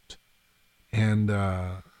adapt, and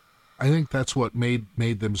I think that's what made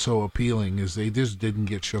them so appealing. Is they just didn't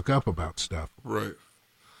get shook up about stuff. Right.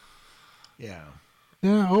 Yeah.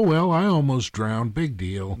 Yeah. Oh well, I almost drowned. Big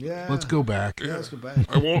deal. Yeah. Let's go back. Yeah, let's go back.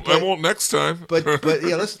 I won't next time. But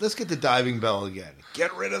yeah, let's get the diving bell again.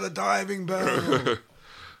 Get rid of the diving bell.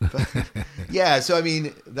 Yeah, so I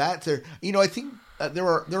mean that's I think there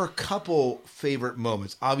are a couple favorite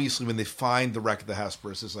moments. Obviously, when they find the wreck of the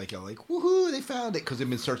Hesperus, it's like woohoo, they found it because they've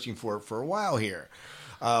been searching for it for a while here.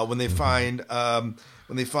 When they find Mutt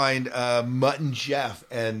and Jeff,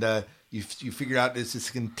 and you figure out there's this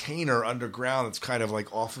container underground that's kind of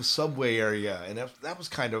like off a subway area, and that was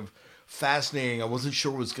kind of fascinating. I wasn't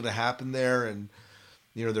sure what was going to happen there, and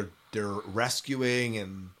they're rescuing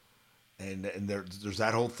and there's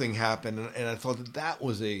that whole thing happen, and I thought that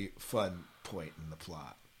was a fun point in the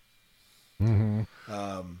plot. Mm-hmm.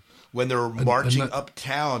 When they're marching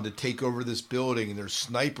uptown to take over this building, and there's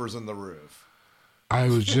snipers on the roof. I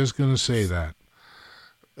was just going to say that.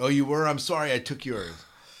 Oh, you were? I'm sorry, I took yours.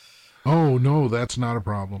 Oh no, that's not a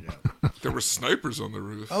problem. Yeah. There were snipers on the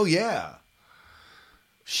roof. Oh yeah,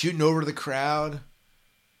 shooting over the crowd.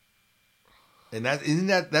 And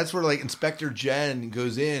that's where like Inspector Jen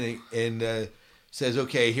goes in and says,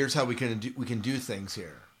 "Okay, here's how we can do things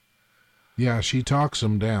here." Yeah, she talks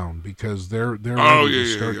them down because they're ready to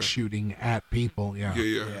start shooting at people. Yeah.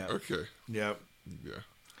 Yeah. Okay. Yep. Yeah.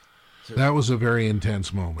 That was a very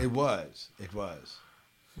intense moment. It was.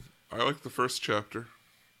 I like the first chapter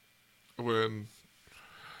when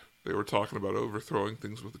they were talking about overthrowing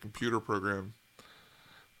things with a computer program,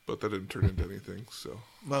 but that didn't turn into anything. So.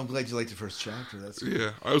 Well, I'm glad you liked the first chapter. That's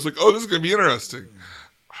yeah. I was like, oh, this is going to be interesting.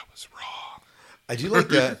 I was wrong. I do like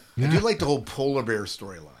that. I do like the whole polar bear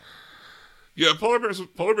storyline. Yeah, polar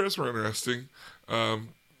bears were interesting.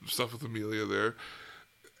 Stuff with Amelia there.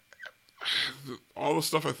 All the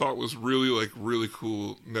stuff I thought was really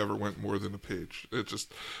cool never went more than a page. It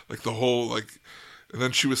just like the whole and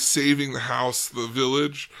then she was saving the house, the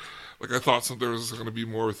village. Like I thought there was going to be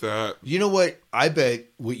more with that. You know what? I bet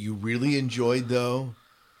what you really enjoyed though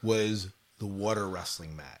was the water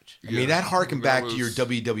wrestling match. I mean, that harkened back to your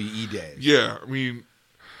WWE days. Yeah, I mean,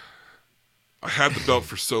 I had the belt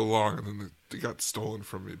for so long, and then it got stolen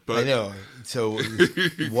from me. But I know. So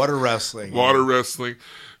water wrestling.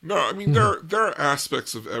 No, I mean there are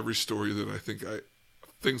aspects of every story that I think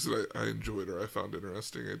things that I enjoyed or I found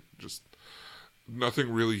interesting. It just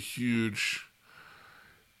nothing really huge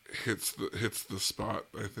hits the spot.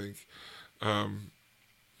 I think.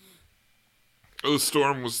 The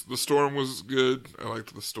storm was good. I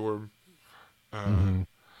liked the storm.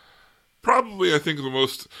 Probably, I think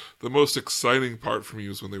the most exciting part for me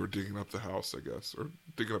was when they were digging up the house, I guess, or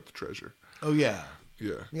digging up the treasure. Oh yeah,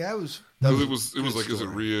 yeah. It was like, is it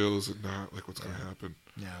real? Is it not? Like, what's going to happen?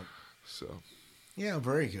 Yeah. So. Yeah,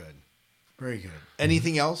 very good, very good.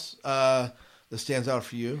 Anything else that stands out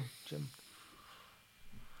for you, Jim?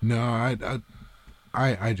 No, I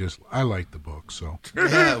like the book, so.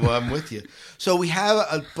 Yeah, well, I'm with you. So we have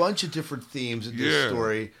a bunch of different themes in this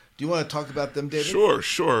story. Do you want to talk about them, David? Sure.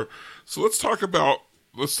 So let's talk about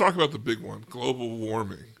the big one, global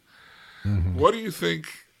warming. Mm-hmm. What do you think?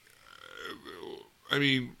 I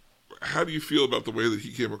mean, how do you feel about the way that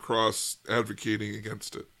he came across advocating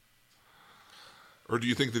against it? Or do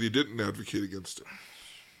you think that he didn't advocate against it?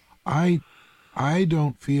 I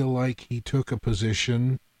don't feel like he took a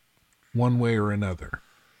position one way or another.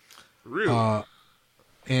 Really?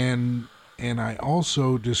 And I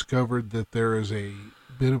also discovered that there is a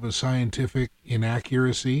bit of a scientific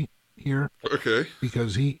inaccuracy here. Okay.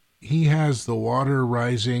 Because he has the water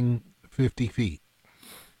rising 50 feet.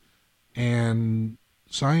 And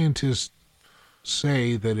scientists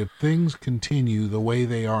say that if things continue the way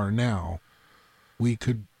they are now, we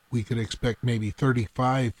could expect maybe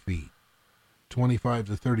 35 feet, 25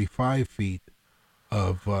 to 35 feet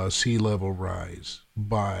of sea level rise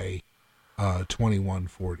by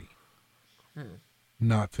 2140.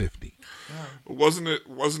 Not 50. Wasn't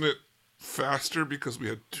it faster because we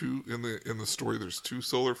had two in the story. There's two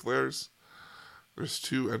solar flares. There's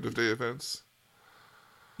two end of day events.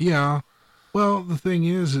 Yeah. Well, the thing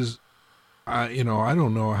is, I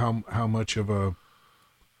don't know how much of a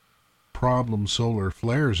problem solar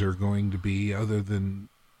flares are going to be, other than,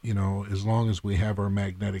 as long as we have our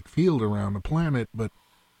magnetic field around the planet. But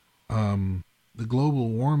the global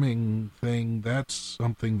warming thing, that's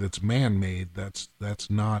something that's man-made. That's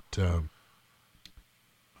not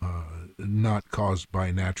caused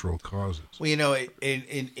by natural causes. Well,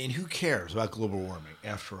 and who cares about global warming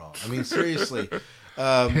after all? I mean, seriously.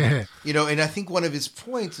 And I think one of his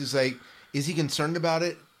points is like, is he concerned about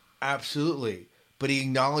it? Absolutely. But he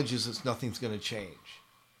acknowledges that nothing's going to change.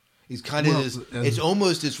 He's kind of it's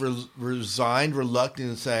almost as resigned,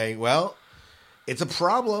 reluctant in saying, well, it's a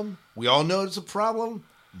problem. We all know it's a problem.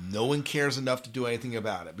 No one cares enough to do anything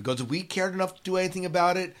about it. Because if we cared enough to do anything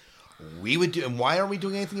about it, we would do. And why aren't we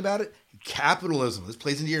doing anything about it? Capitalism. This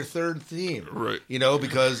plays into your third theme. Right.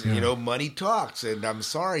 Because, money talks. And I'm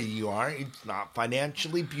sorry, it's not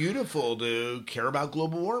financially beautiful to care about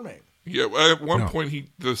global warming. Yeah, at one point,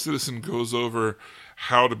 the citizen goes over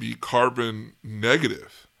how to be carbon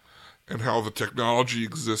negative and how the technology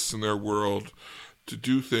exists in their world to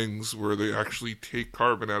do things where they actually take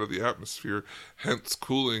carbon out of the atmosphere, hence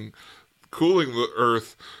cooling the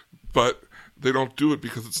earth, but they don't do it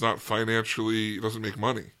because it's not financially, it doesn't make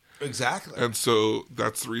money. Exactly. And so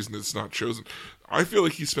that's the reason it's not chosen. I feel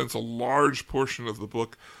like he spends a large portion of the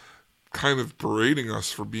book kind of berating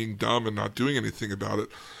us for being dumb and not doing anything about it.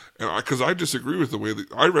 And because I disagree with the way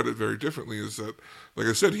that I read it very differently, is that, like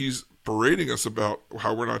I said, he's berating us about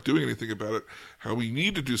how we're not doing anything about it, how we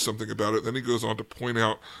need to do something about it. Then he goes on to point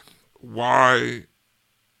out why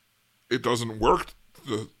it doesn't work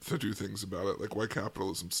to do things about it, like why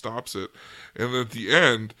capitalism stops it. And then at the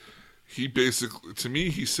end, he basically, to me,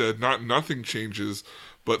 he said, nothing changes,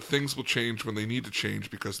 but things will change when they need to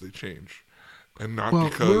change because they change, and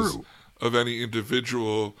not because of any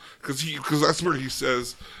individual. Because that's where he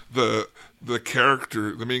says the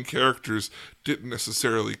main characters didn't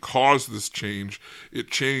necessarily cause this change.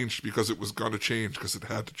 It changed because it was going to change because it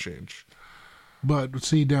had to change. But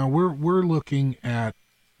see, now we're looking at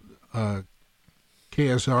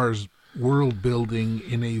KSR's world building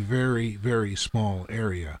in a very, very small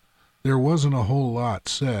area. There wasn't a whole lot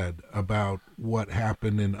said about what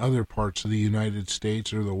happened in other parts of the United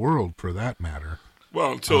States or the world, for that matter.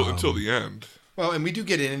 Well, until the end. Well, and we do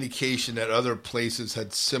get an indication that other places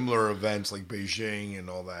had similar events like Beijing and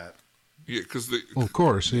all that. Yeah, because of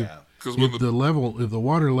course, if the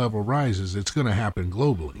water level rises, it's going to happen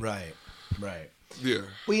globally. Right. Yeah.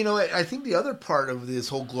 Well, I think the other part of this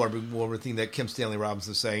whole global warming thing that Kim Stanley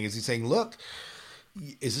Robinson is saying is he's saying, look,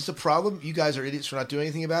 is this a problem? You guys are idiots for not doing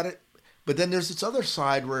anything about it. But then there's this other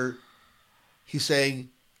side where he's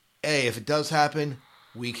saying, hey, if it does happen,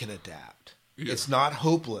 we can adapt. Yeah. It's not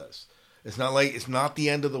hopeless. It's not the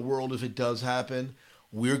end of the world if it does happen.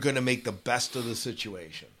 We're going to make the best of the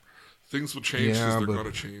situation. Things will change because they're going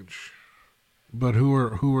to change. But who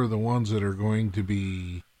are the ones that are going to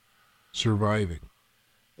be surviving?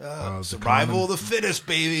 Survival of the fittest,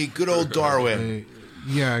 baby. Good old Darwin.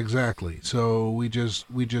 Yeah, exactly. So we just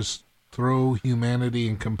throw humanity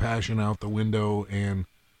and compassion out the window and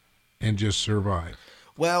just survive.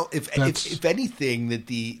 Well, if anything, that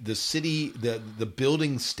the city, the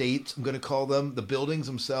building states, I'm going to call them, the buildings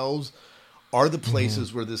themselves, are the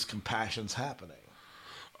places where this compassion's happening.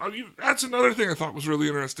 I mean, that's another thing I thought was really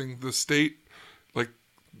interesting. The state,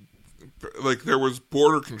 like there was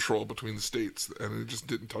border control between the states, and it just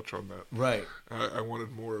didn't touch on that. Right. I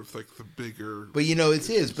wanted more of the bigger. But it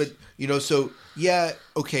is. But so yeah,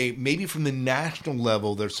 okay. Maybe from the national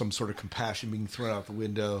level, there's some sort of compassion being thrown out the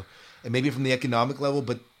window, and maybe from the economic level.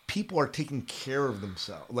 But people are taking care of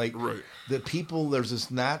themselves. Like the people, there's this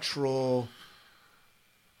natural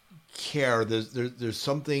care. There's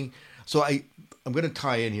something. So I'm going to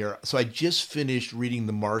tie in here. So I just finished reading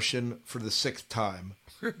The Martian for the 6th time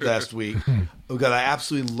last week. Because I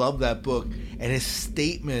absolutely love that book. And his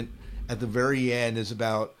statement at the very end is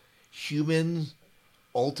about humans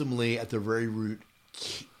ultimately at their very root,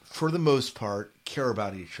 for the most part, care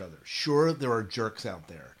about each other. Sure, there are jerks out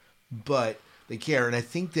there, but they care. And I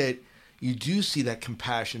think that you do see that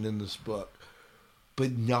compassion in this book,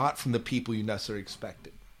 but not from the people you necessarily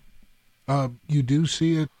expected. You do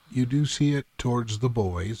see it. You do see it towards the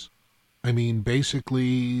boys. I mean,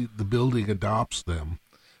 basically, the building adopts them.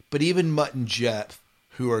 But even Mutt and Jet,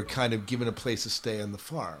 who are kind of given a place to stay on the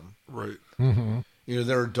farm. Right. Mm-hmm.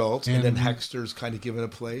 They're adults, and then Hexter's kind of given a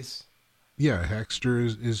place. Yeah, Hexter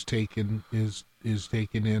is taken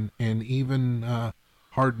in, and even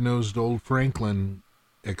hard-nosed old Franklin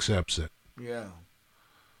accepts it. Yeah.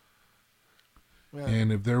 Yeah.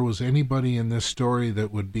 And if there was anybody in this story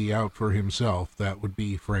that would be out for himself, that would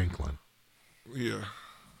be Franklin. Yeah.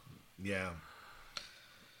 Yeah.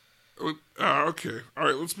 Okay. All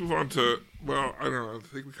right, let's move on to, well, I don't know. I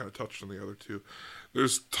think we kind of touched on the other two.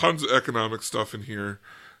 There's tons of economic stuff in here.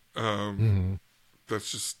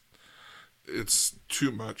 That's just, it's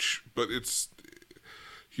too much. But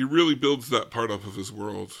he really builds that part up of his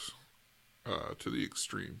world to the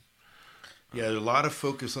extreme. Yeah, there's a lot of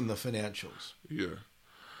focus on the financials. Yeah.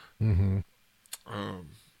 Mm-hmm.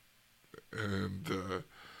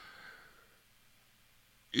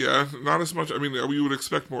 Yeah, not as much. I mean, we would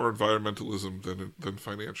expect more environmentalism than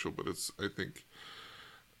financial, but I think,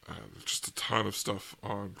 just a ton of stuff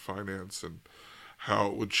on finance and how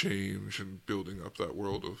it would change and building up that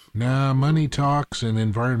world of. Nah, money talks and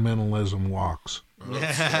environmentalism walks.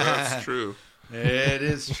 That's true. It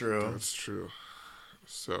is true. That's true.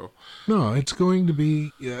 So. No, it's going to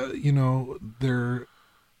be, to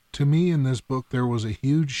me in this book, there was a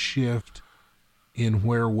huge shift in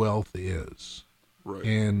where wealth is. Right.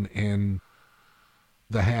 And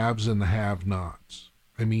the haves and the have-nots.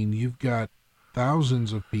 I mean, you've got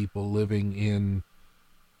thousands of people living in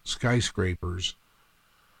skyscrapers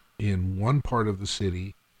in one part of the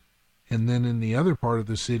city, and then in the other part of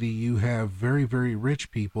the city you have very, very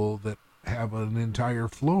rich people that have an entire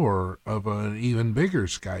floor of an even bigger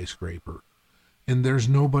skyscraper. And there's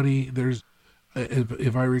nobody,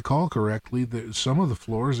 if I recall correctly, some of the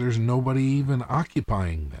floors, there's nobody even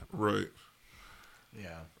occupying them. Right.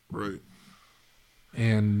 Yeah. Right.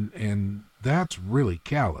 And that's really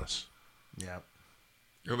callous. Yeah.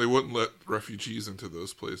 And they wouldn't let refugees into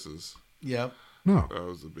those places. Yeah. No. That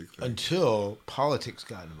was a big thing. Until politics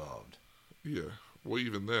got involved. Yeah. Well,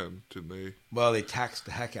 even then, didn't they? Well, they taxed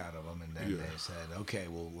the heck out of them, and then Yeah. they said, okay,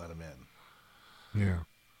 we'll let them in. Yeah.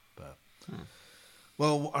 But,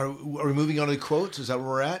 well, are we moving on to the quotes? Is that where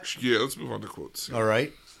we're at? Yeah, let's move on to quotes. All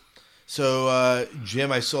right. So,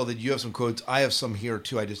 Jim, I saw that you have some quotes. I have some here,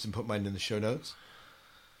 too. I just didn't put mine in the show notes.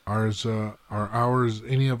 Are ours,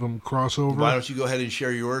 any of them crossover? Why don't you go ahead and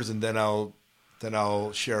share yours, and then I'll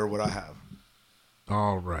share what I have.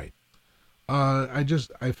 All right.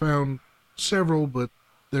 I found several, but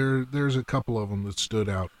there's a couple of them that stood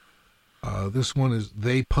out. This one is,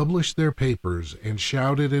 they published their papers and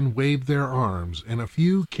shouted and waved their arms, and a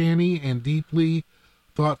few canny and deeply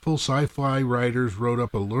thoughtful sci-fi writers wrote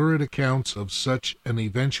up lurid accounts of such an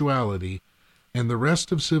eventuality, and the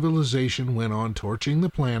rest of civilization went on torching the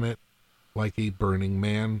planet like a Burning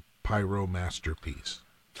Man pyro masterpiece.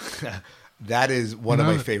 That is one of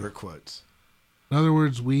my favorite quotes. In other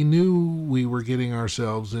words, we knew we were getting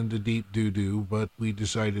ourselves into deep doo-doo, but we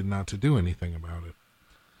decided not to do anything about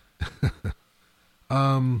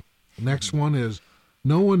it. Next one is,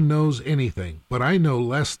 no one knows anything, but I know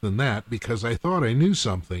less than that because I thought I knew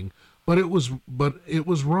something, but it was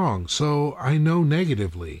wrong, so I know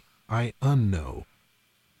negatively. I unknow.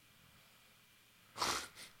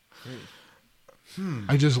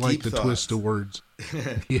 I just like the twist of words.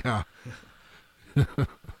 Yeah.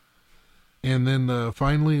 And then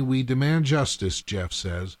finally, we demand justice, Jeff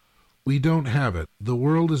says. We don't have it. The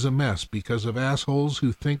world is a mess because of assholes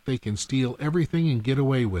who think they can steal everything and get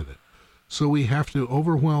away with it. So we have to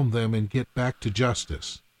overwhelm them and get back to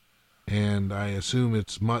justice. And I assume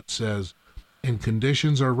it's Mutt says, and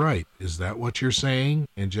conditions are ripe. Is that what you're saying?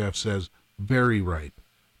 And Jeff says, very ripe.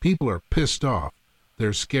 People are pissed off.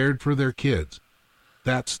 They're scared for their kids.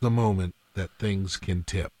 That's the moment that things can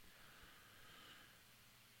tip.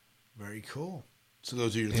 Very cool. So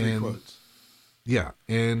those are your three quotes. Yeah,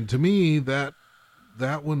 and to me, that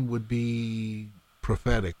one would be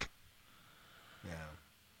prophetic.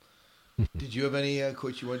 Yeah. Did you have any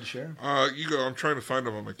quotes you wanted to share? You go. I'm trying to find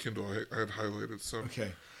them on my Kindle. I had highlighted some.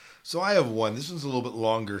 Okay. So I have one. This one's a little bit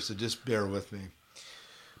longer, so just bear with me.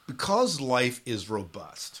 Because life is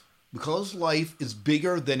robust, because life is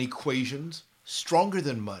bigger than equations, stronger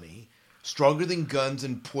than money, stronger than guns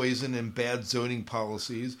and poison and bad zoning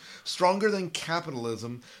policies, stronger than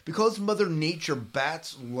capitalism, because Mother Nature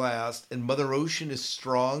bats last and Mother Ocean is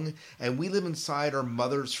strong and we live inside our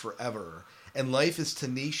mothers forever. And life is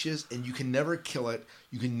tenacious and you can never kill it,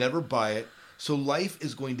 you can never buy it. So life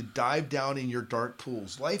is going to dive down in your dark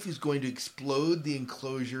pools. Life is going to explode the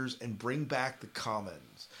enclosures and bring back the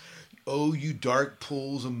commons. Oh, you dark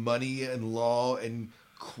pools of money and law and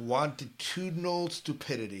quantitudinal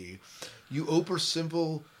stupidity. You over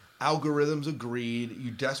simple algorithms agreed,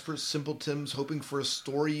 you desperate simpletons hoping for a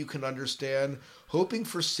story you can understand, hoping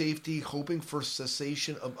for safety, hoping for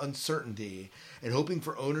cessation of uncertainty, and hoping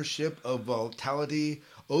for ownership of volatility.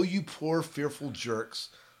 Oh, you poor fearful jerks.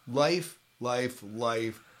 Life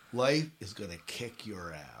is going to kick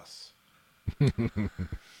your ass.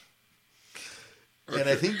 And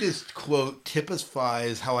I think this quote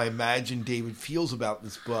typifies how I imagine David feels about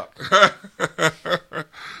this book. All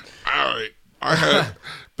right. I had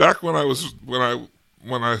back when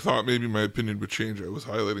I thought maybe my opinion would change, I was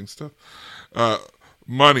highlighting stuff.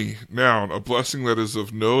 Money, noun, a blessing that is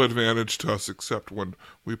of no advantage to us except when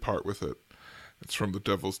we part with it. It's from the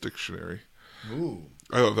Devil's Dictionary. Ooh.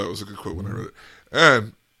 I thought that was a good quote when I read it.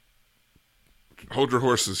 And hold your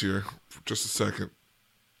horses here for just a second.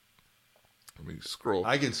 Let me scroll.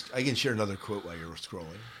 I can share another quote while you're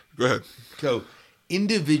scrolling. Go ahead. So,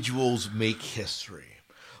 individuals make history,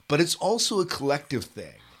 but it's also a collective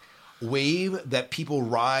thing. Wave that people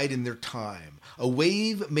ride in their time. A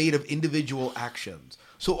wave made of individual actions.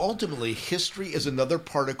 So ultimately, history is another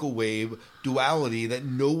particle wave duality that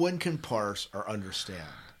no one can parse or understand.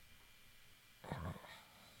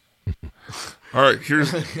 All right,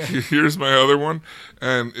 here's my other one.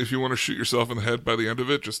 And if you want to shoot yourself in the head by the end of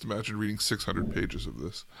it, just imagine reading 600 pages of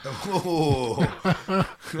this. Oh.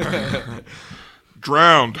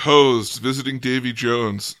 Drowned, hosed, visiting Davy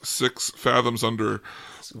Jones, 6 fathoms under,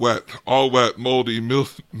 wet, all wet, moldy,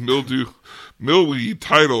 mildew, millweed,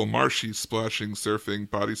 tidal, marshy, splashing, surfing,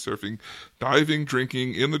 body surfing, diving,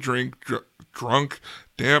 drinking, in the drink, drunk,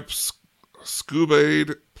 damp,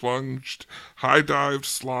 scuba'd, plunged, high dived,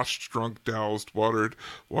 sloshed, drunk, doused, waterfalled,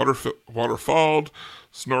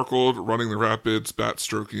 snorkeled, running the rapids, bat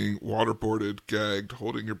stroking, waterboarded, gagged,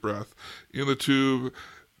 holding your breath, in the tube,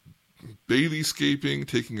 bathe-scaping,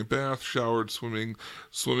 taking a bath, showered, swimming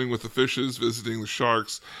with the fishes, visiting the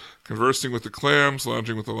sharks, conversing with the clams,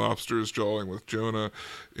 lounging with the lobsters, jawing with Jonah,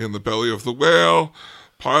 in the belly of the whale,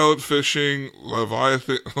 pilot fishing,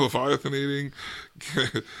 leviathanating,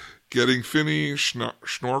 getting finny,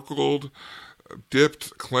 snorkeled,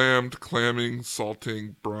 dipped, clammed, clamming,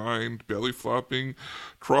 salting, brined, belly flopping,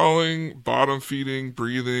 trawling, bottom feeding,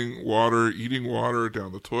 breathing, water, eating water,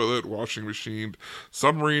 down the toilet, washing machine,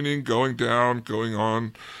 submarining, going down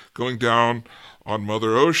on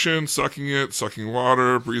Mother Ocean, sucking it, sucking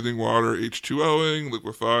water, breathing water, H2Oing,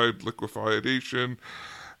 liquefaction,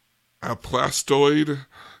 aplastoid,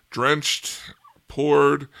 drenched,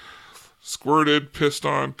 poured, squirted, pissed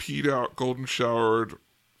on, peed out, golden showered,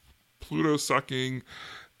 Pluto sucking,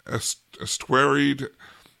 estuaried,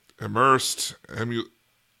 immersed,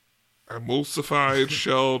 emulsified,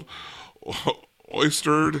 shelled,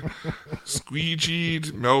 oystered,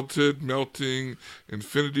 squeegeed, melted, melting,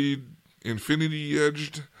 infinity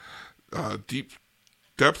edged, deep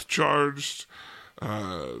depth charged,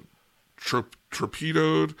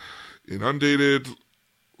 torpedoed, inundated,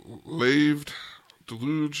 laved,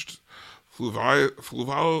 deluged, fluvialized,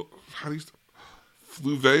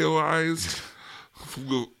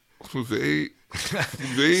 fluvated,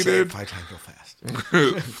 5 times real fast.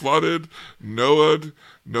 flooded,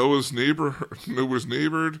 Noah's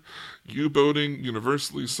neighbored, U-boating,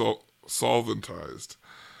 universally solventized.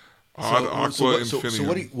 Ad aqua infinitum. So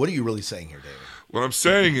what are you really saying here, David? What I'm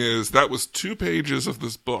saying is that was 2 pages of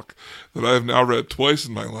this book that I have now read twice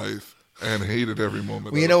in my life and hated every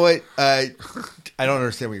moment. Well, you know what? I don't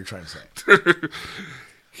understand what you're trying to say.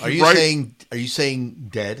 Are you saying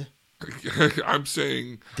dead? I'm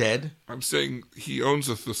saying dead. I'm saying he owns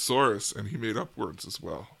a thesaurus and he made up words as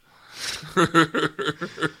well.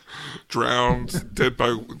 Drowned, dead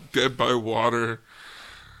by water.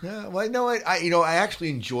 Yeah, well, no, I actually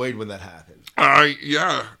enjoyed when that happened.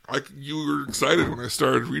 You were excited when I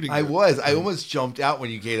started reading. I was. I almost jumped out when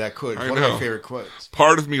you gave that quote. It's one of my favorite quotes.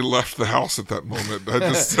 Part of me left the house at that moment. I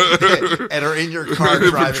just and are in your car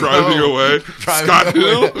driving away. Scott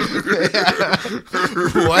Hill.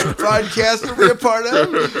 What podcast are we a part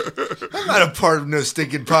of? I'm not a part of no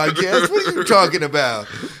stinking podcast. What are you talking about?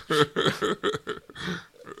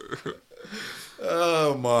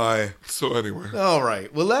 Oh my! So anyway, all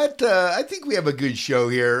right. Well, I think we have a good show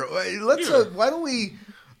here. Let's. Why don't we?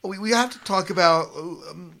 We have to talk about.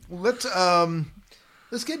 Let's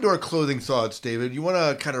get into our clothing thoughts, David. You want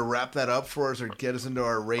to kind of wrap that up for us, or get us into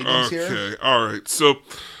our ratings here? Okay. All right. So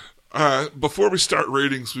before we start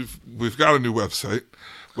ratings, we've got a new website.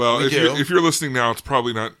 Well, We if do. you're listening now, it's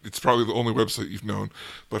probably not. It's probably the only website you've known.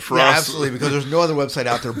 But for Yeah, us, absolutely, because there's no other website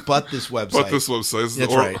out there but this website. but this website is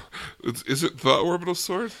That's right. Is it the Orbital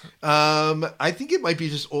Sword? I think it might be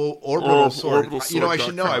just Orbital Sword. I should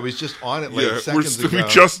know. orbitalsword.com. I was just on it like Yeah, seconds ago.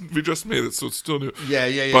 we just made it, so it's still new.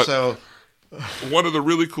 Yeah. But So one of the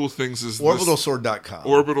really cool things is orbitalsword.com.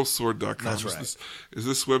 orbitalsword.com. That's right.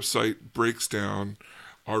 This website breaks down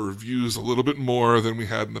our reviews a little bit more than we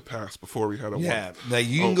had in the past. Before we had a Yeah. Now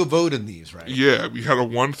you can go vote in these, right? Yeah, we had a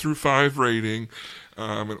 1 through 5 rating,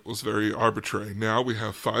 and it was very arbitrary. Now we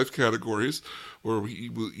have 5 categories where we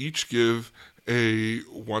will each give a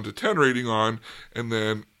 1 to 10 rating on, and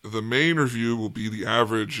then the main review will be the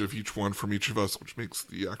average of each one from each of us, which makes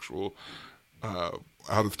the actual out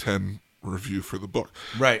of 10 review for the book.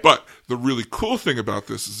 Right. But the really cool thing about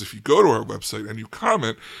this is if you go to our website and you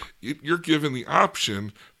comment, you're given the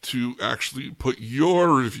option to actually put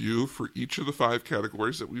your review for each of the 5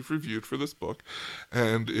 categories that we've reviewed for this book,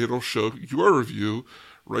 and it'll show your review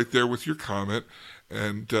right there with your comment.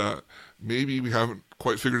 And maybe we haven't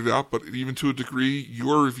quite figured it out, but even to a degree,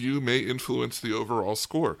 your review may influence the overall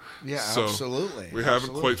score. Yeah, So absolutely. We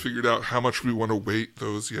haven't quite figured out how much we want to weight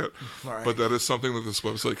those yet, Right. but that is something that this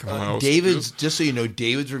website can allow us David's, to do. just so you know,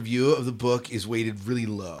 David's review of the book is weighted really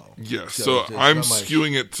low. Yeah, so it's I'm not much.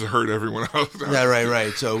 skewing it to hurt everyone else. Yeah,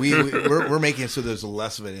 right. So we're making it so there's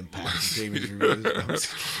less of an impact in David's reviews.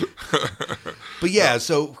 But yeah,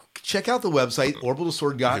 so check out the website,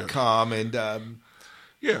 orbitalsword.com, and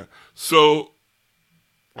Yeah, so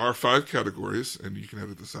our 5 categories, and you can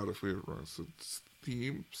edit this out if we have it wrong. So it's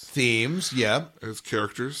themes, yeah, as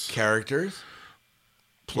characters, characters,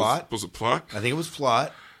 plot. Was it plot? I think it was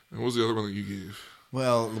plot. And what was the other one that you gave?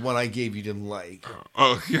 Well, the one I gave you didn't like.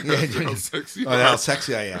 Oh, yeah, how sexy. How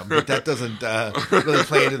sexy I am, but that doesn't really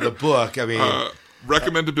play into the book. I mean,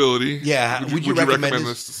 Recommendability. yeah. Would you recommend this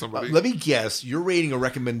this to somebody? Let me guess. Your rating of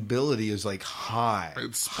recommendability is like high.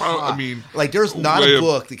 It's probably, I mean, like there's not way a up-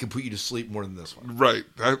 book that can put you to sleep more than this one. Right.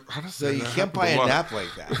 So you can't buy a nap like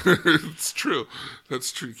that. It's true.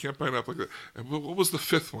 That's true. You can't buy an app like that. And what was the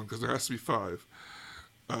 5th one? Because there has to be 5.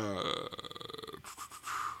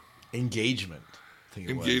 Engagement. I think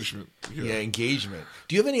it was. Engagement. Yeah, engagement.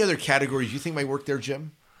 Do you have any other categories you think might work there,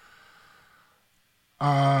 Jim?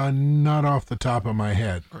 Not off the top of my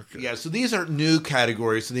head. Okay. Yeah, so these are new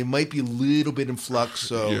categories, so they might be a little bit in flux.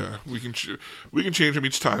 So Yeah, we can change them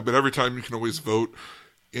each time, but every time you can always vote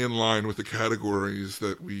in line with the categories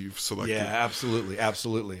that we've selected. yeah,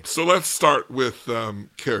 absolutely. So let's start with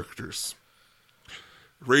characters.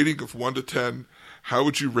 Rating of 1 to 10. How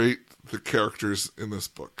would you rate the characters in this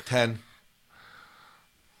book? 10.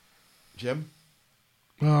 Jim?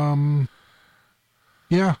 Yeah,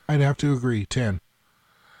 I'd have to agree. 10.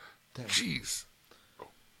 Jeez.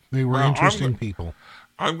 They were Well, interesting people.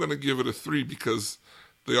 I'm going to give it a 3 because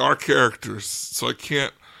they are characters, so I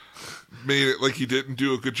can't made it like he didn't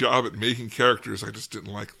do a good job at making characters. I just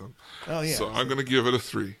didn't like them. Oh, yeah. So I'm going to give it a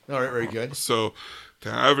 3. All right, very good. So to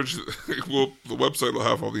average, the website will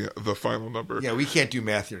have all the final number. Yeah, we can't do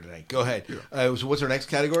math here tonight. Go ahead. So what's our next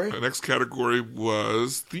category? The next category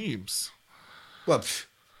was themes. Well,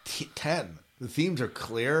 10. The themes are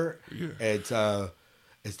clear. Yeah.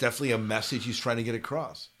 It's definitely a message he's trying to get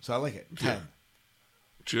across. So I like it. 10. Yeah.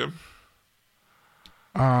 Jim?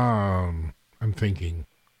 I'm thinking.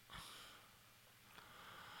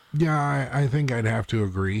 Yeah, I think I'd have to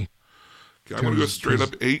agree. Okay, I'm going to go 'Cause- straight 'cause-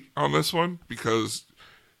 up 8 on this one because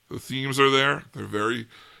the themes are there. They're very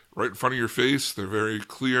right in front of your face. They're very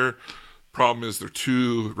clear. Problem is they're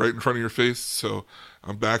too right in front of your face, so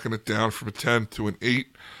I'm backing it down from a 10 to an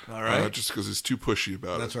 8. All right. Just because it's too pushy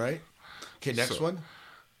about That's it. right. Okay, next So- one.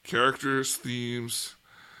 Characters, themes,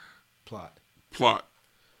 Plot. plot.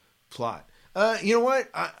 You know what?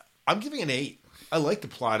 I'm giving an 8. I like the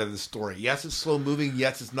plot of the story. Yes, it's slow moving.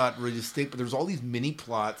 Yes, it's not really distinct, but there's all these mini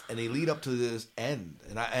plots, and they lead up to this end,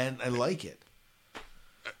 and I like it.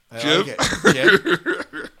 Jim? Like it.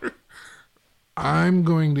 Jim? I'm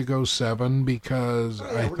going to go 7 because Oh,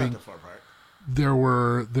 I yeah, we're think not that far apart. there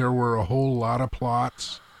were a whole lot of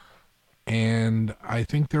plots, and I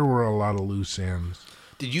think there were a lot of loose ends.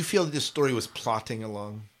 Did you feel that this story was plotting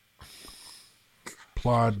along?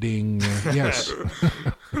 Plodding, yes.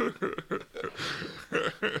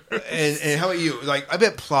 And how about you? Like, I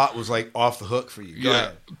bet plot was like off the hook for you. Go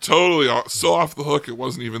ahead. Totally so off the hook it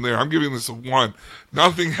wasn't even there. I'm giving this a 1.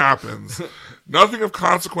 Nothing happens. Nothing of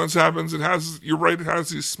consequence happens. You're right, it has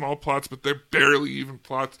these small plots, but they're barely even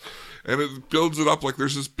plots. And it builds it up like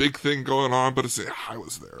there's this big thing going on, but I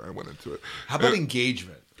was there. I went into it. How about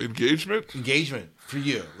engagement? Engagement? Engagement for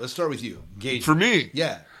you. Let's start with you. Engagement. For me?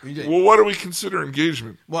 Yeah. Well, what do we consider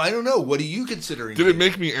engagement? Well, I don't know. What do you consider Did engagement? it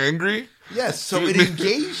make me angry? Yes, so Did it it make-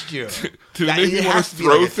 engaged you. Did it make me want has to be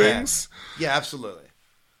throw like a 10. things? Yeah, absolutely.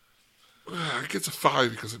 It gets a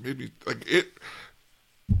 5 because it made me like it.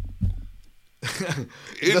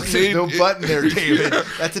 There's no button there, David. Yeah.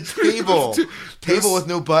 That's a table. Table with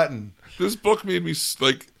no button. This book made me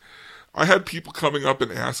like. I had people coming up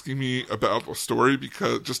and asking me about the story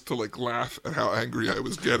because just to like laugh at how angry I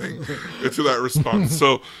was getting into that response.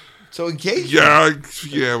 So engagement.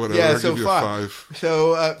 yeah, whatever. Yeah, I'll so give you a 5.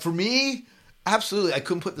 So for me, absolutely, I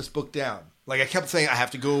couldn't put this book down. Like I kept saying, I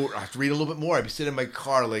have to read a little bit more. I'd be sitting in my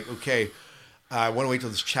car, like, okay, I want to wait till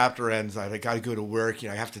this chapter ends. I got to go to work.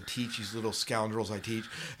 I have to teach these little scoundrels I teach.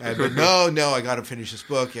 But no, I got to finish this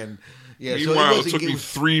book. And yeah, Meanwhile, it took me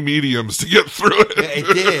 3 mediums to get through it.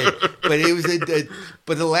 It did, but it was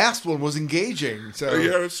but the last one was engaging. So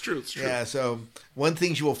yeah, it's true. It's true. yeah. So one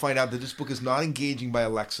thing you will find out that this book is not engaging by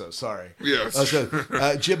Alexa. Sorry. Yeah.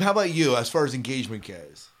 Jim, how about you as far as engagement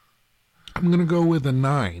goes? I'm going to go with a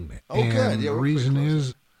 9. Oh, good. And Yeah, the we're pretty reason close.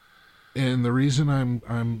 is, and the reason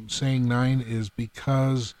I'm saying 9 is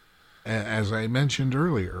because, as I mentioned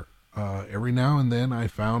earlier, every now and then I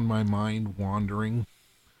found my mind wandering,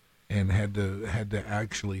 and had to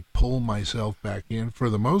actually pull myself back in. For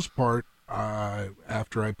the most part,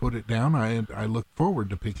 after I put it down, I looked forward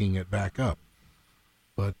to picking it back up.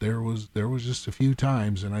 But there was just a few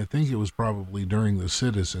times, and I think it was probably during the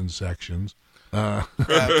citizen sections.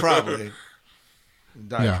 Probably.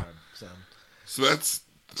 Diatribe. So that's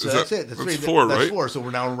that's it. That's That's 4, That's right? 4. So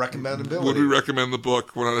we're now on recommendability. Would we recommend the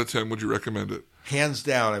book? 1 out of 10. Would you recommend it? Hands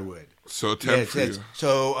down, I would. So 10 for you.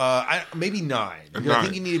 So maybe 9. Because I 9.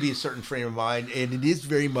 think you need to be a certain frame of mind, and it is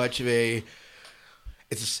very much of a.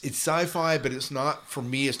 It's sci-fi, but it's not for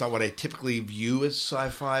me. It's not what I typically view as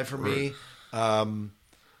sci-fi for me.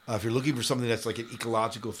 If you're looking for something that's like an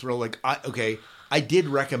ecological thrill, I did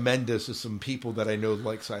recommend this to some people that I know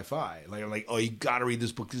like sci-fi. Like I'm like, oh, you got to read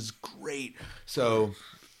this book. This is great. So.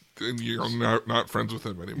 And you're not friends with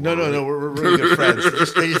him anymore. No, we're really good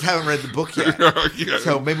friends. They just haven't read the book yet. Yeah.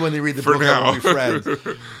 So maybe when they read the For book, now. we'll be friends.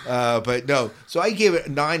 But no. So I gave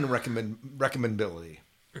it 9 recommendability.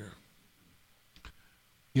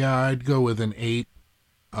 Yeah, I'd go with an 8.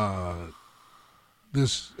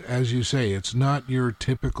 This, as you say, it's not your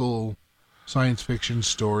typical science fiction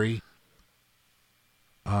story.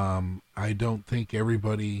 I don't think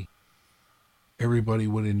everybody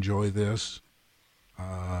would enjoy this.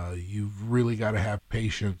 You've really got to have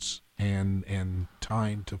patience and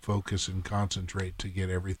time to focus and concentrate to get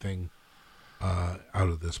everything out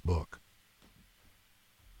of this book.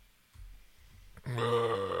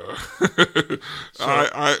 Would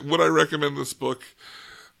I recommend this book?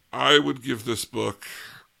 I would give this book.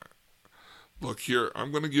 Look here,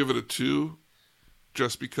 I'm going to give it a 2,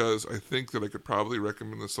 just because I think that I could probably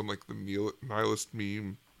recommend this on like the nihilist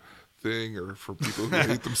meme thing, or for people who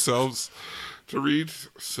hate themselves to read.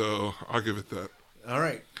 So I'll give it that. All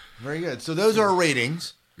right. Very good. So those are our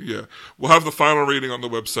ratings. Yeah, we'll have the final rating on the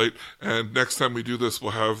website, and next time we do this,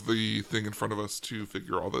 we'll have the thing in front of us to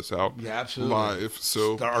figure all this out. Yeah, absolutely. Live.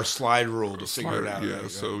 So our slide rule to figure it out. Yeah,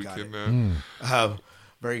 Right, so we got can. it.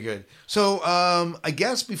 Very good. So I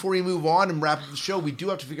guess before we move on and wrap up the show, we do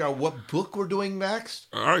have to figure out what book we're doing next.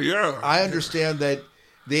 Yeah. I understand that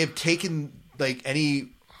they have taken like any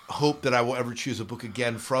hope that I will ever choose a book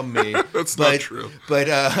again from me. That's not true. But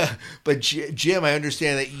Jim, I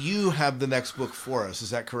understand that you have the next book for us.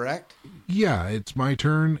 Is that correct? Yeah, it's my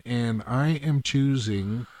turn, and I am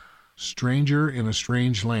choosing Stranger in a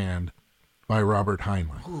Strange Land by Robert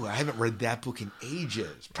Heinlein. Ooh, I haven't read that book in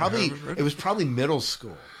ages. It was probably middle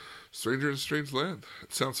school. Stranger in a Strange Land.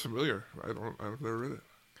 It sounds familiar. I've never read it.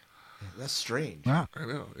 That's strange. Ah, I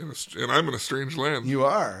know, and I'm in a strange land. You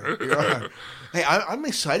are. Hey, I'm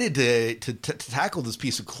excited to tackle this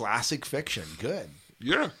piece of classic fiction. Good.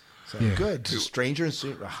 Yeah. So, good. Stranger and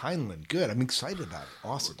Heinlein. Good. I'm excited about it.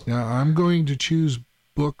 Awesome. now I'm going to choose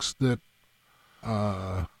books that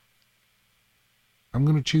I'm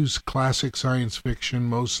going to choose classic science fiction,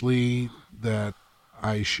 mostly that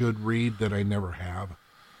I should read that I never have.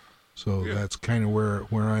 So that's kind of where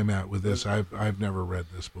I'm at with this. I've never read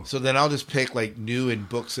this book. So then I'll just pick like new and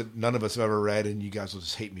books that none of us have ever read, and you guys will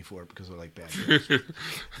just hate me for it because I like bad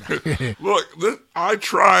books. Look, I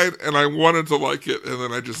tried and I wanted to like it, and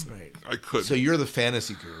then I couldn't. So you're the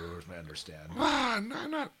fantasy guru, if I understand. No, I'm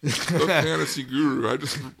not the fantasy guru. I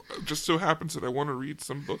just so happens that I want to read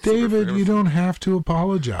some books. that are David, fantasy. you don't have to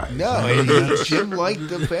apologize. No, Jim liked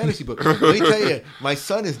the fantasy book. Let me tell you, my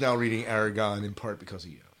son is now reading Aragon in part because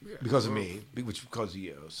of you. because of me, which because of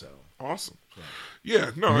you. So Awesome.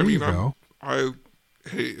 Yeah, no, There I you mean, go.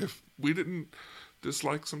 hey, if we didn't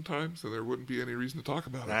dislike sometimes, then there wouldn't be any reason to talk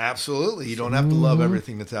about it. absolutely, you don't have to love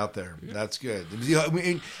everything that's out there. That's good.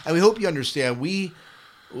 And we hope you understand. We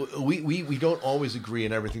don't always agree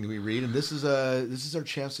on everything that we read, and this is our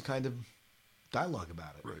chance to kind of dialogue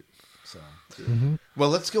about it. Right. So, well,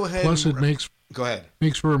 let's go ahead. Plus, and it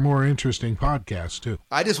makes for a more interesting podcast too.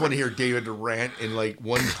 I just want to hear David rant in like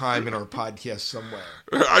one time in our podcast somewhere.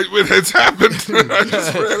 It's happened. I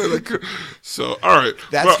just ran it. So, all right.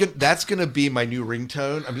 That's gonna be my new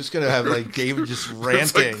ringtone. I'm just gonna have like David just It's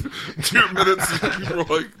ranting. like 2 minutes. And people are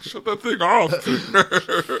like, "Shut that thing off."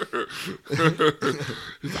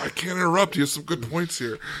 I can't interrupt. You have some good points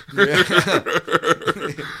here.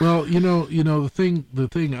 Well, the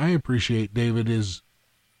thing I appreciate, David, is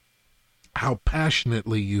how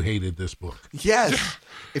passionately you hated this book. Yes.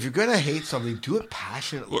 If you're gonna hate something, do it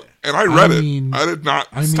passionately. Look, and I read I mean- it. I did not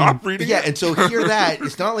stop reading Yeah, it. and so hear that.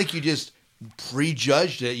 It's not like you just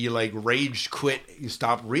prejudged it. You like rage quit. You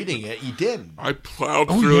stopped reading it. You didn't. I plowed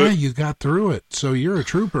Oh through yeah, it. you got through it. So you're a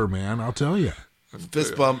trooper, man. I'll tell you.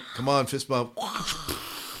 Fist bump. Come on, fist bump.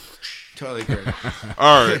 Totally good.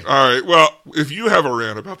 All right. Well, if you have a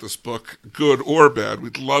rant about this book, good or bad,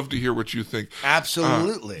 we'd love to hear what you think.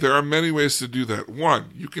 Absolutely. There are many ways to do that.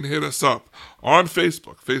 One, you can hit us up on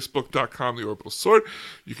Facebook, facebook.com, The Orbital Sword.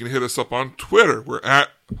 You can hit us up on Twitter. We're at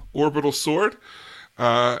Orbital Sword.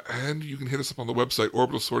 And you can hit us up on the website,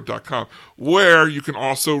 orbitalsword.com, where you can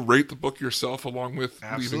also rate the book yourself along with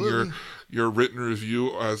Absolutely. leaving your written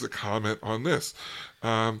review as a comment on this.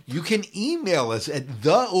 You can email us at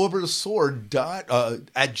theorbitalsword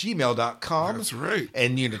at gmail.com. That's right.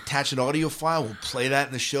 And you can attach an audio file. We'll play that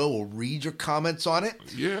in the show. We'll read your comments on it.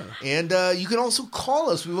 Yeah. And you can also call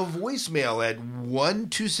us. We have a voicemail at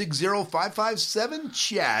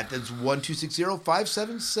 1-260-557-CHAT. That's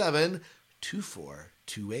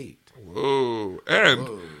 1-260-577-2428. Whoa. And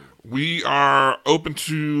we are open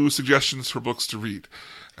to suggestions for books to read.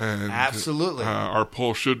 And Absolutely. Our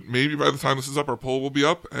poll should, maybe by the time this is up, our poll will be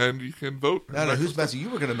up and you can vote. No, who's messing? You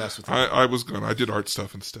were going to mess with it. I was going to. I did art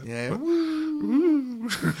stuff instead. Yeah.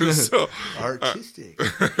 So, Artistic.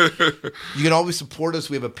 You can always support us.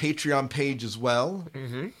 We have a Patreon page as well.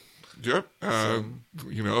 yep.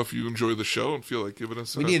 If you enjoy the show and feel like giving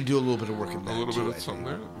us We need to do a little bit of work in that. a little too, bit I of something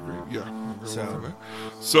think. there. That'd be great. Yeah. we'll So- work on that.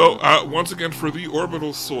 So, once again, for the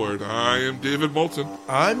Orbital Sword, I am David Moulton.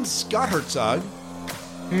 I'm Scott Herzog.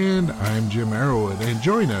 And I'm Jim Arrowwood. And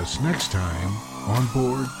join us next time on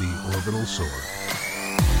board the Orbital Sword.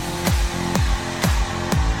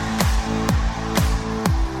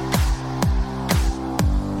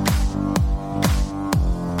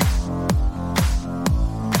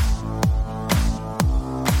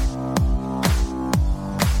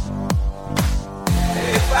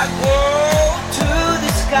 If I